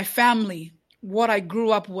 my family, what I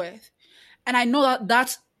grew up with, and I know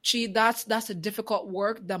that's a difficult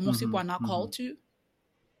work that most people are not called to.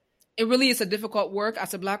 It really is a difficult work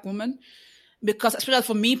as a Black woman, because especially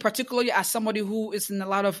for me, particularly as somebody who is in a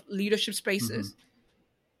lot of leadership spaces,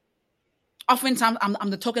 oftentimes I'm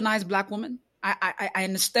the tokenized Black woman. I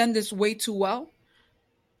understand this way too well.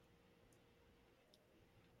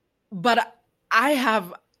 But I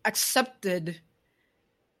have accepted,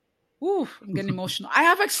 I'm getting emotional. I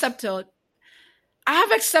have accepted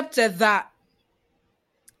that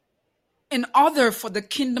in order for the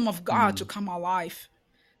kingdom of God to come alive,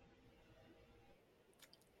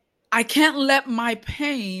 I can't let my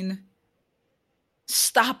pain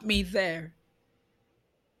stop me there.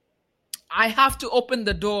 I have to open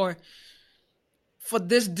the door for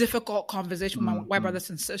this difficult conversation with my white brothers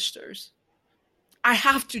and sisters. I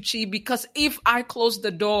have to, because if I close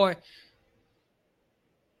the door,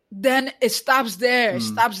 then it stops there. It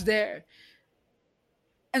stops there.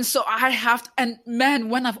 And so I have to, and man,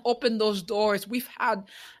 when I've opened those doors, I've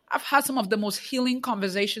had some of the most healing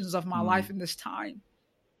conversations of my life in this time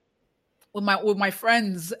with my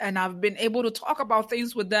friends, and I've been able to talk about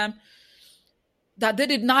things with them that they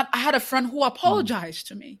did not. I had a friend who apologized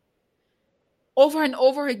to me over and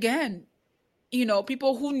over again.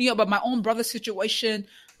 People who knew about my own brother's situation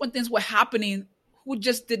when things were happening, who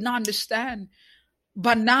just did not understand,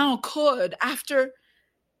 but now could after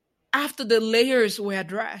the layers were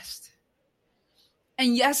addressed.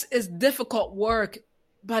 And yes, it's difficult work,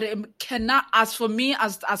 but it cannot, as for me,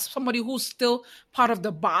 as somebody who's still part of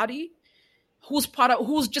the body, who's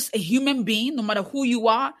just a human being, no matter who you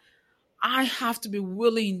are, I have to be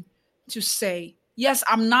willing to say, yes,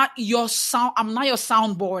 I'm not your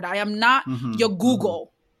soundboard. I am not your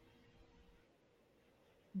Google.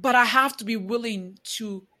 But I have to be willing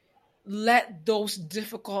to let those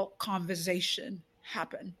difficult conversations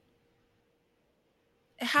happen.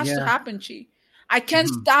 It has to happen, Chi. I can't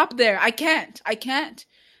stop there. I can't.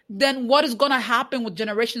 Then what is going to happen with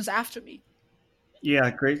generations after me?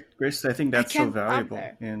 Yeah, Grace, I think that's so valuable.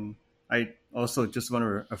 And I also just want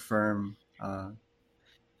to affirm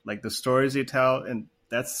like the stories you tell. And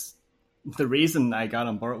that's the reason I got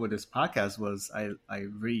on board with this podcast. Was I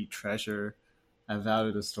really treasure, I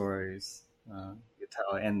value the stories you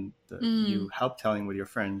tell, and you help telling with your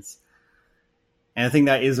friends. And I think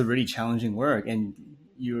that is a really challenging work. And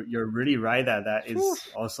you're really right that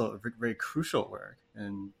is also a very crucial work.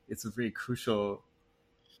 And it's a very crucial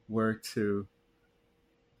work to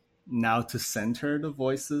center the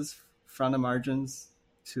voices from the margins,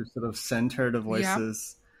 to sort of center the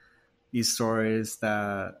voices, these stories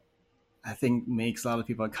that I think makes a lot of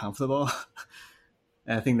people uncomfortable.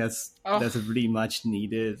 And I think Oh, that's a really much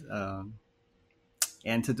needed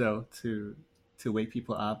antidote to wake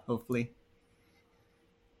people up. Hopefully.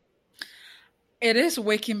 it is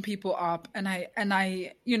waking people up, and I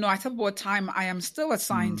tell about time. I am still a Mm,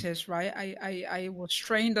 scientist, right? I was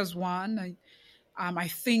trained as one. I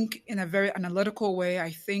think in a very analytical way. I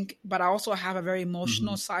think, but I also have a very hmm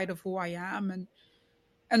emotional side of who I am,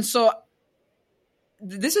 and so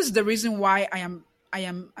this is the reason why I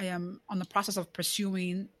am on the process of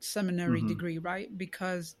pursuing seminary hmm degree, right?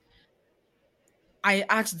 Because I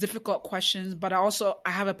ask difficult questions, but I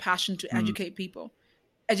have a passion to mm, educate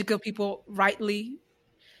people rightly,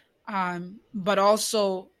 but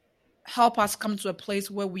also help us come to a place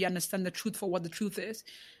where we understand the truth for what the truth is,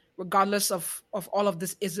 regardless of all of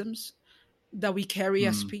these isms that we carry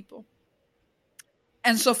as mm, people.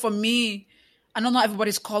 And so for me, I know not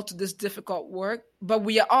everybody's called to this difficult work, but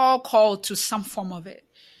we are all called to some form of it.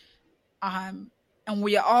 Um, and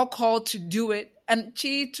we are all called to do it. And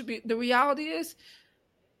the reality is,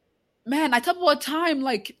 man, I tell people all the time,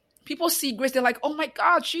 like people see Grace, they're like, oh my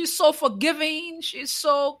God, she's so forgiving, she's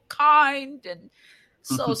so kind and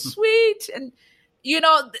so sweet. And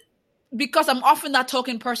because I'm often that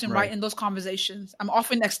token person, right, right. in those conversations. I'm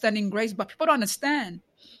often extending grace, but people don't understand.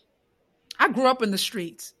 I grew up in the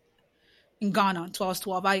streets in Ghana,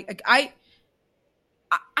 12. I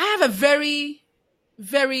have a very,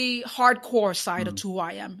 very hardcore side Mm, of who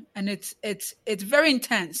I am, and it's very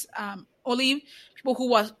intense. Only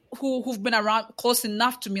people who've been around close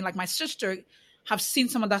enough to me, like my sister, have seen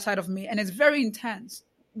some of that side of me, and it's very intense.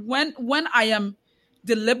 When I am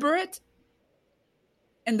deliberate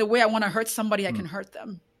in the way I want to hurt somebody, I mm, can hurt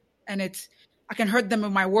them, and I can hurt them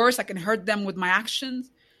with my words, I can hurt them with my actions.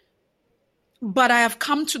 But I have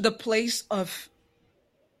come to the place of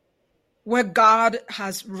where God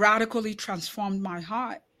has radically transformed my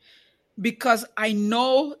heart because I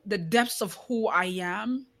know the depths of who I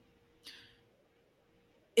am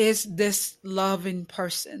is this loving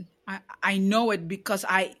person. I know it because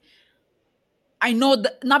I know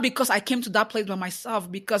that not because I came to that place by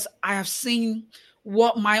myself, because I have seen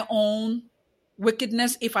what my own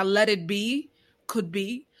wickedness, if I let it be, could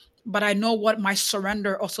be. But I know what my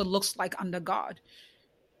surrender also looks like under God.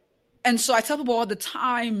 And so I tell people all the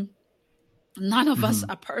time, none of us hmm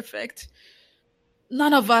are perfect.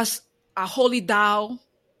 None of us are holy thou.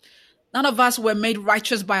 None of us were made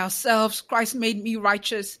righteous by ourselves. Christ made me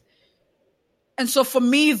righteous. And so for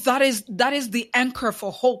me, that is the anchor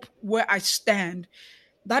for hope where I stand.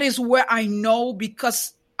 That is where I know,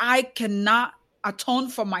 because I cannot atone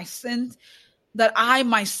for my sins, that I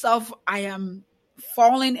myself, I am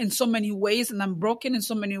fallen in so many ways and I'm broken in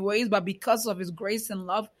so many ways, but because of his grace and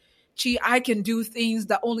love, I can do things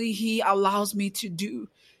that only he allows me to do,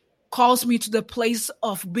 calls me to the place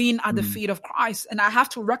of being at the mm, feet of Christ. And I have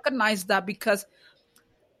to recognize that, because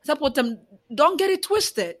support them, don't get it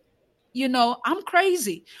twisted. I'm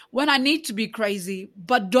crazy when I need to be crazy,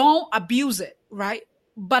 but don't abuse it, right?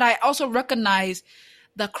 But I also recognize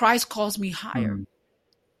that Christ calls me higher. mm,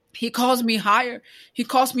 He calls me higher. He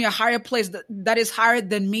calls me a higher place that is higher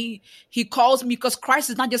than me. He calls me, because Christ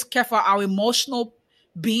does not just care for our emotional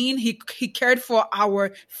being. He cared for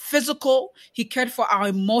our physical. He cared for our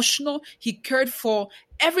emotional. He cared for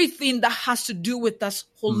everything that has to do with us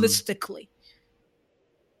mm, holistically.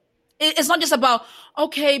 It's not just about,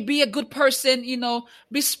 okay, be a good person,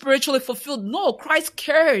 be spiritually fulfilled. No, Christ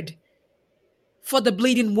cared for the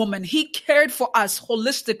bleeding woman. He cared for us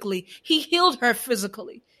holistically. He healed her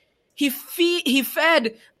physically. He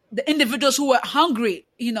fed the individuals who were hungry.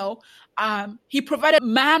 He provided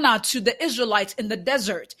manna to the Israelites in the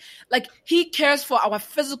desert. Like, he cares for our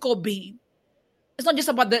physical being. It's not just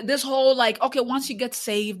about this whole, like, okay, once you get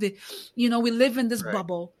saved, we live in this right.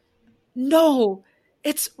 bubble. No,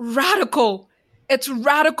 it's radical. It's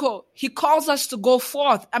radical. He calls us to go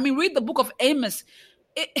forth. I mean, read the book of Amos.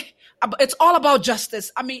 It, it's all about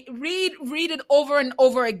justice. I mean, read it over and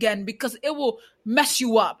over again, because it will mess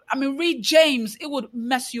you up. I mean, read James, it would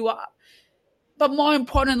mess you up. But more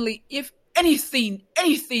importantly, if anything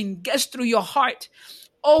gets through your heart,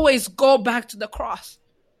 always go back to the cross.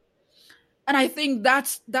 And I think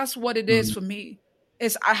that's what it is Mm, for me.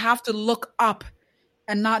 Is I have to look up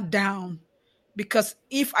and not down. Because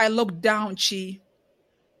if I look down,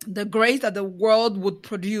 the grace that the world would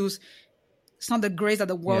produce, it's not the grace that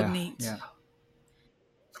the world yeah. needs. Yeah.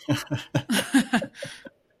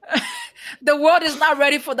 The world is not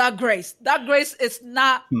ready for that grace. That grace is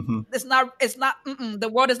not, hmm the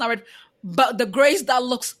world is not ready. But the grace that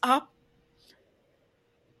looks up,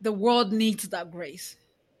 the world needs that grace.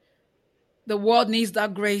 The world needs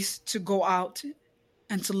that grace to go out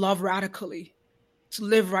and to love radically. to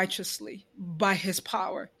live righteously by his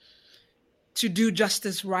power, to do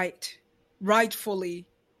justice rightfully,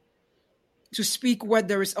 to speak where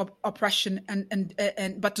there is oppression and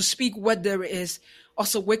but to speak where there is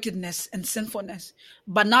also wickedness and sinfulness,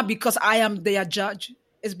 but not because I am their judge.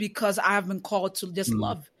 It's because I have been called to just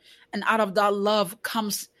love. And out of that love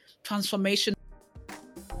comes transformation.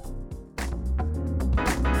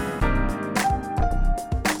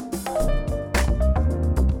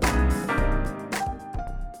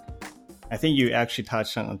 I think you actually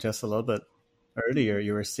touched on it just a little bit earlier.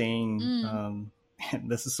 You were saying, and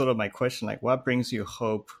this is sort of my question, like what brings you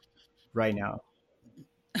hope right now,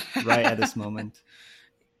 right at this moment?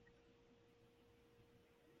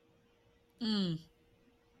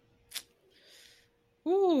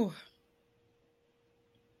 Ooh.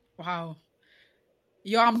 Wow.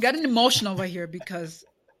 Yo, I'm getting emotional over here because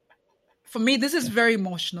for me, this is very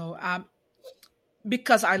emotional.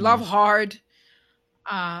 Because I love hard.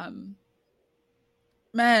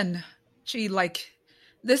 Man, gee, like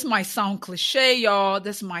this might sound cliche, y'all.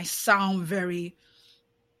 This might sound very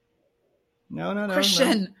No.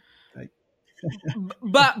 Christian. Like,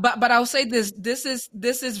 but I'll say this. This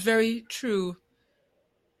is very true.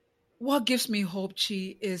 What gives me hope,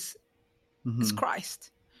 Chi, is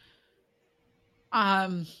Christ.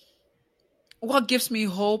 What gives me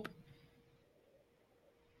hope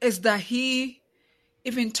is that he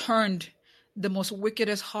even turned the most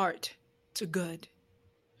wickedest heart to good.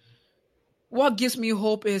 What gives me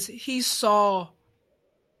hope is he saw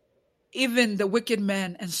even the wicked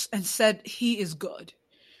man and said he is good.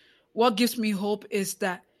 What gives me hope is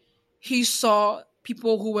that he saw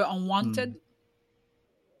people who were unwanted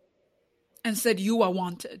and said, you are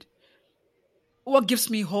wanted. What gives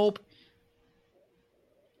me hope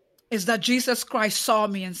is that Jesus Christ saw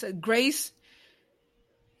me and said, Grace,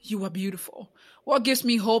 you are beautiful. What gives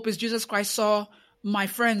me hope is Jesus Christ saw my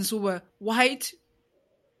friends who were white,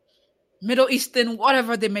 Middle Eastern,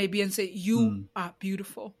 whatever they may be, and say, you are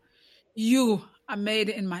beautiful. You are made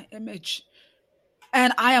in my image.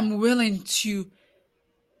 And I am willing to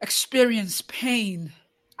experience pain.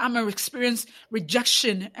 I'm going to experience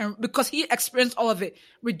rejection, and because he experienced all of it,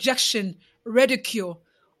 rejection, ridicule,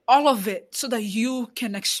 all of it, so that you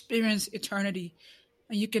can experience eternity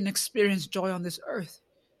and you can experience joy on this earth.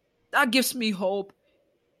 That gives me hope.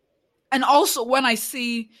 And also when I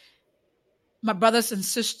see my brothers and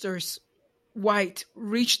sisters, white,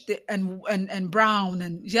 reach and brown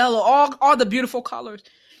and yellow, all the beautiful colors,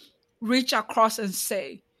 reach across and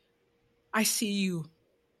say, I see you.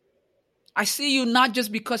 I see you not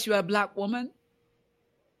just because you are a Black woman.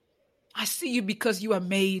 I see you because you are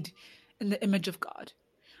made in the image of God.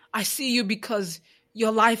 I see you because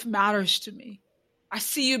your life matters to me. I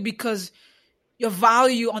see you because your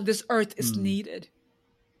value on this earth is needed.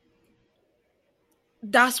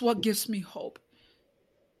 That's what gives me hope.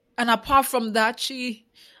 And apart from that,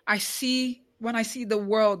 when I see the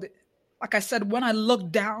world, like I said, when I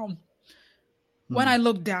look down,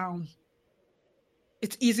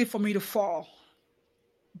 it's easy for me to fall,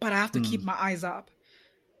 but I have to keep my eyes up.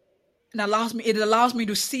 And it allows me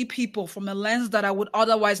to see people from a lens that I would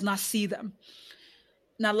otherwise not see them.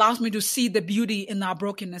 And allows me to see the beauty in our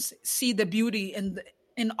brokenness, see the beauty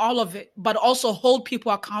in all of it, but also hold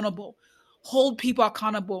people accountable,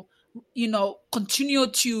 continue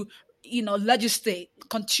to, legislate,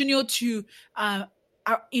 continue to,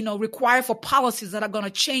 require for policies that are going to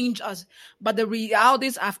change us. But the reality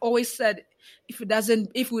is, I've always said,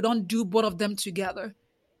 if we don't do both of them together,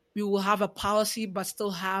 we will have a policy, but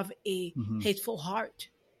still have a hateful heart.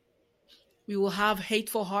 We will have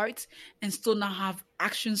hateful hearts and still not have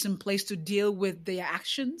actions in place to deal with their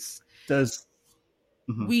actions.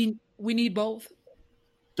 We need both.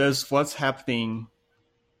 Does what's happening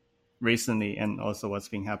recently and also what's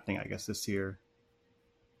been happening, I guess, this year,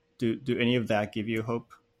 do any of that give you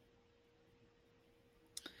hope?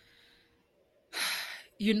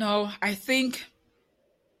 I think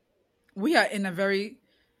we are in a very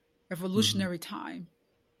revolutionary time.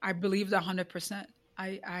 I believe that 100%.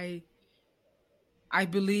 I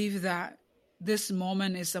believe that this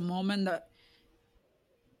moment is a moment that,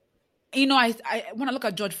 when I look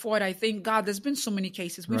at George Floyd, I think, God, there's been so many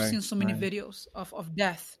cases. We've seen so many videos of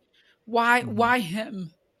death. Why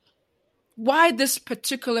him? Why this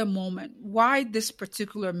particular moment? Why this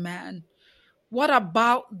particular man? What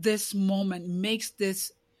about this moment makes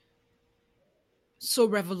this so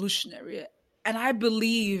revolutionary? And I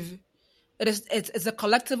believe it's a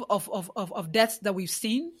collective of deaths that we've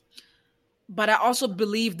seen. But I also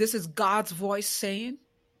believe this is God's voice saying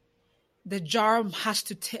the jar has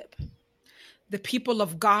to tip. The people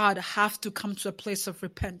of God have to come to a place of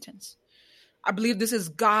repentance. I believe this is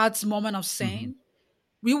God's moment of Mm-hmm. saying,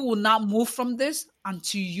 we will not move from this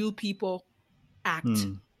until you people act.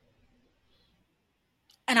 Mm.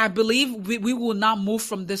 And I believe we will not move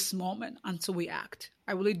from this moment until we act.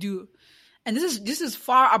 I really do. And this is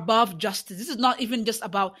far above justice. This is not even just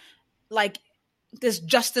about like this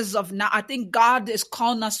justice of now. I think God is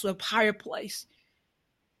calling us to a higher place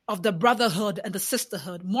of the brotherhood and the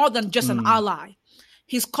sisterhood, more than just an Mm. ally.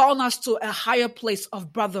 He's calling us to a higher place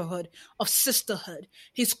of brotherhood, of sisterhood.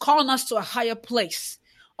 He's calling us to a higher place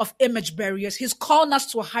of image barriers. He's calling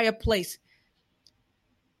us to a higher place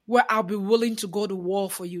where I'll be willing to go to war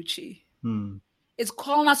for you, Chi. Mm. It's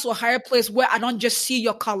calling us to a higher place where I don't just see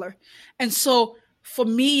your color. And so for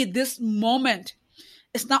me, this moment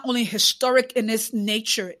is not only historic in its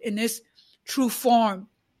nature, in its true form,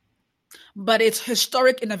 but it's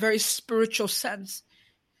historic in a very spiritual sense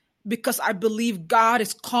because I believe God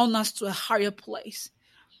is calling us to a higher place.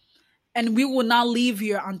 And we will not leave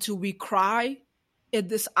here until we cry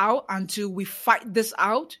this out, until we fight this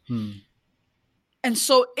out. Mm. And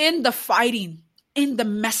so in the fighting, in the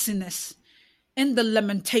messiness, in the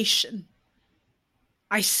lamentation,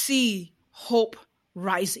 I see hope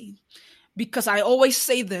rising. Because I always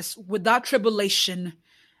say this, without tribulation,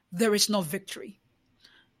 there is no victory.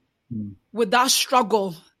 Mm. Without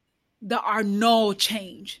struggle, there are no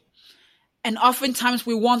change. And oftentimes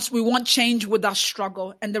we want change without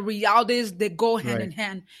struggle. And the reality is they go hand Right. in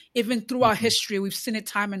hand. Even through our history, we've seen it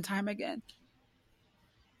time and time again.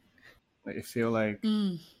 I feel like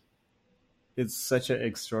it's such an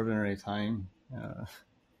extraordinary time.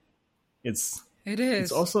 It's It is.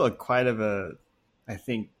 it's also a quite of a, I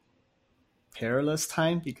think, perilous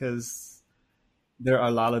time because there are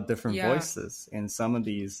a lot of different Yeah. voices, and some of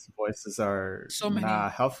these voices are So many.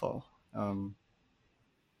 not helpful.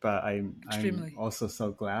 But I'm Extremely. also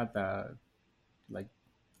so glad that like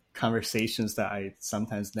conversations that I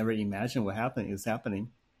sometimes never imagined would happen is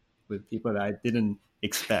happening with people that I didn't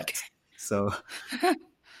expect. So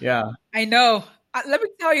yeah. I know. Let me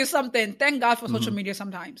tell you something. Thank God for social media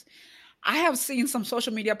sometimes. I have seen some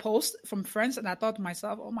social media posts from friends and I thought to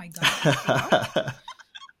myself, oh my God, what?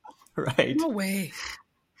 Right. No way.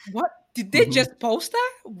 What? Did they just post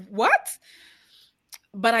that? What?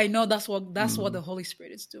 But I know that's what the Holy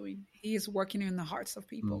Spirit is doing. He is working in the hearts of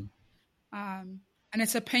people. And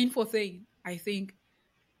it's a painful thing, I think.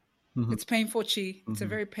 It's painful, Chi. It's a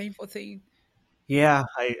very painful thing. Yeah,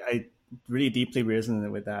 I really deeply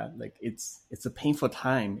resonate with that. Like it's a painful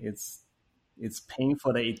time. It's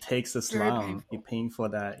painful that it takes this Very long. painful. It's painful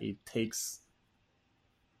that it takes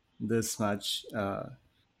this much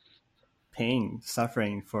pain,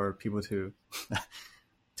 suffering for people to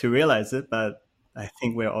to realize it. But I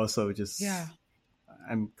think we're also just. Yeah.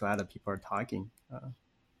 I'm glad that people are talking.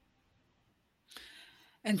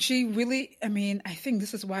 And she really, I mean, I think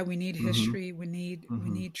this is why we need history. We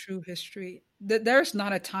need true history. There's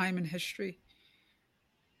not a time in history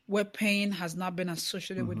where pain has not been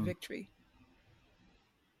associated with victory.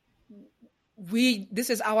 This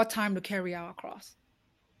is our time to carry our cross.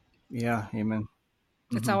 Yeah, amen.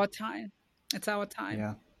 It's our time. It's our time.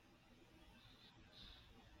 Yeah.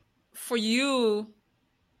 For you,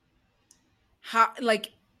 how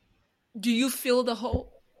do you feel the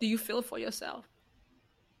hope? Do you feel for yourself?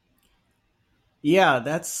 Yeah,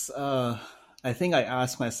 that's. I think I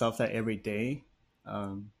ask myself that every day,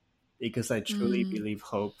 because I truly believe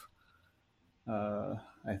hope.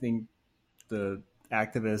 I think the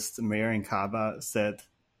activist Marian Kaba said,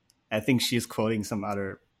 I think she's quoting some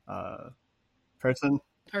other person,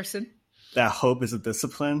 that hope is a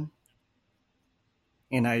discipline.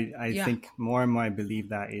 And I think more and more I believe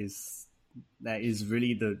that is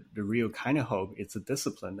really the real kind of hope. It's a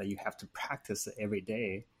discipline that you have to practice it every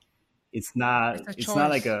day. It's not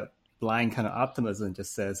like a blind kind of optimism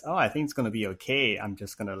just says, oh, I think it's going to be okay. I'm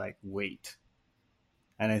just going to like wait.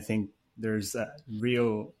 And I think there's a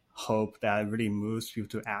real hope that really moves people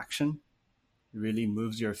to action, really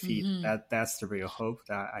moves your feet. That's the real hope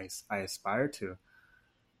that I aspire to.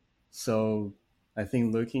 So I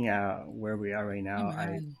think looking at where we are right now,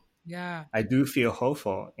 I do feel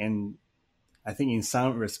hopeful. And I think in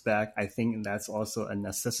some respect, I think that's also a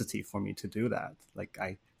necessity for me to do that. Like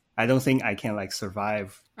I don't think I can like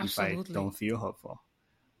survive if I don't feel hopeful.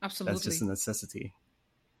 Absolutely. That's just a necessity.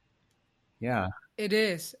 Yeah. It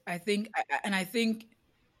is. I think,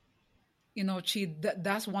 you know, Chi,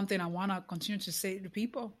 that's one thing I want to continue to say to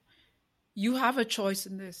people. You have a choice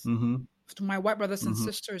in this. To my white brothers and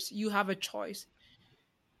sisters, you have a choice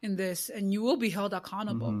in this, and you will be held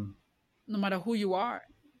accountable no matter who you are.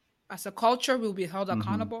 As a culture, we'll be held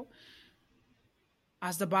accountable.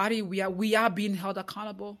 As the body, we are being held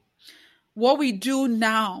accountable. What we do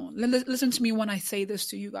now, listen to me when I say this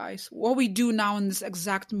to you guys. What we do now in this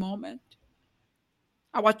exact moment,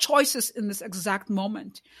 our choices in this exact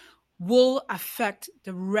moment will affect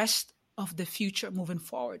the rest of the future moving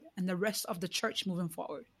forward and the rest of the church moving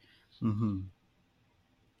forward. Mm-hmm.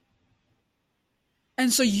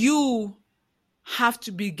 And so you have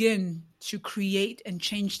to begin to create and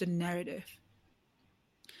change the narrative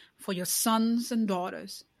for your sons and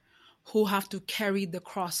daughters who have to carry the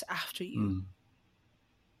cross after you. Mm.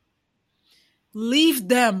 Leave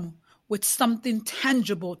them with something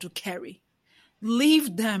tangible to carry.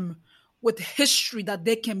 Leave them with history that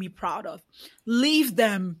they can be proud of. Leave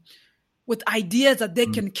them with ideas that they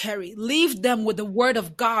can carry. Leave them with the word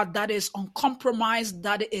of God that is uncompromised,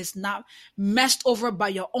 that is not messed over by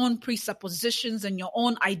your own presuppositions and your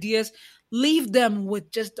own ideas. Leave them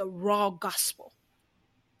with just the raw gospel.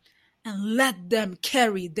 And let them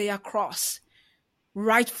carry their cross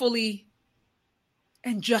rightfully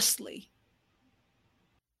and justly.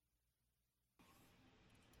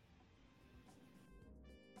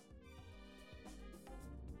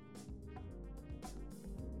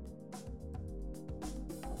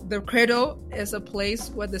 The cradle is a place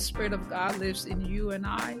where the Spirit of God lives in you and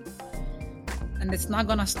I. And it's not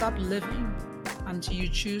going to stop living until you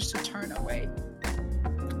choose to turn away.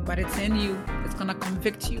 But it's in you. It's going to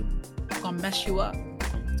convict you. It's going to mess you up.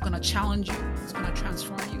 It's going to challenge you. It's going to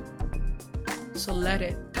transform you. So let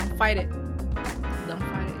it. Don't fight it. Don't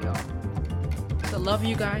fight it, y'all. So love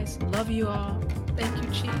you guys. Love you all. Thank you,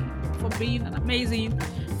 Chi, for being an amazing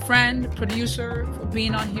friend, producer, for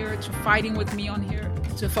being on here, to fighting with me on here,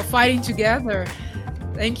 for fighting together.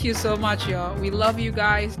 Thank you so much, y'all. We love you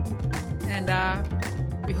guys. And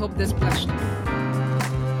we hope this blessed you.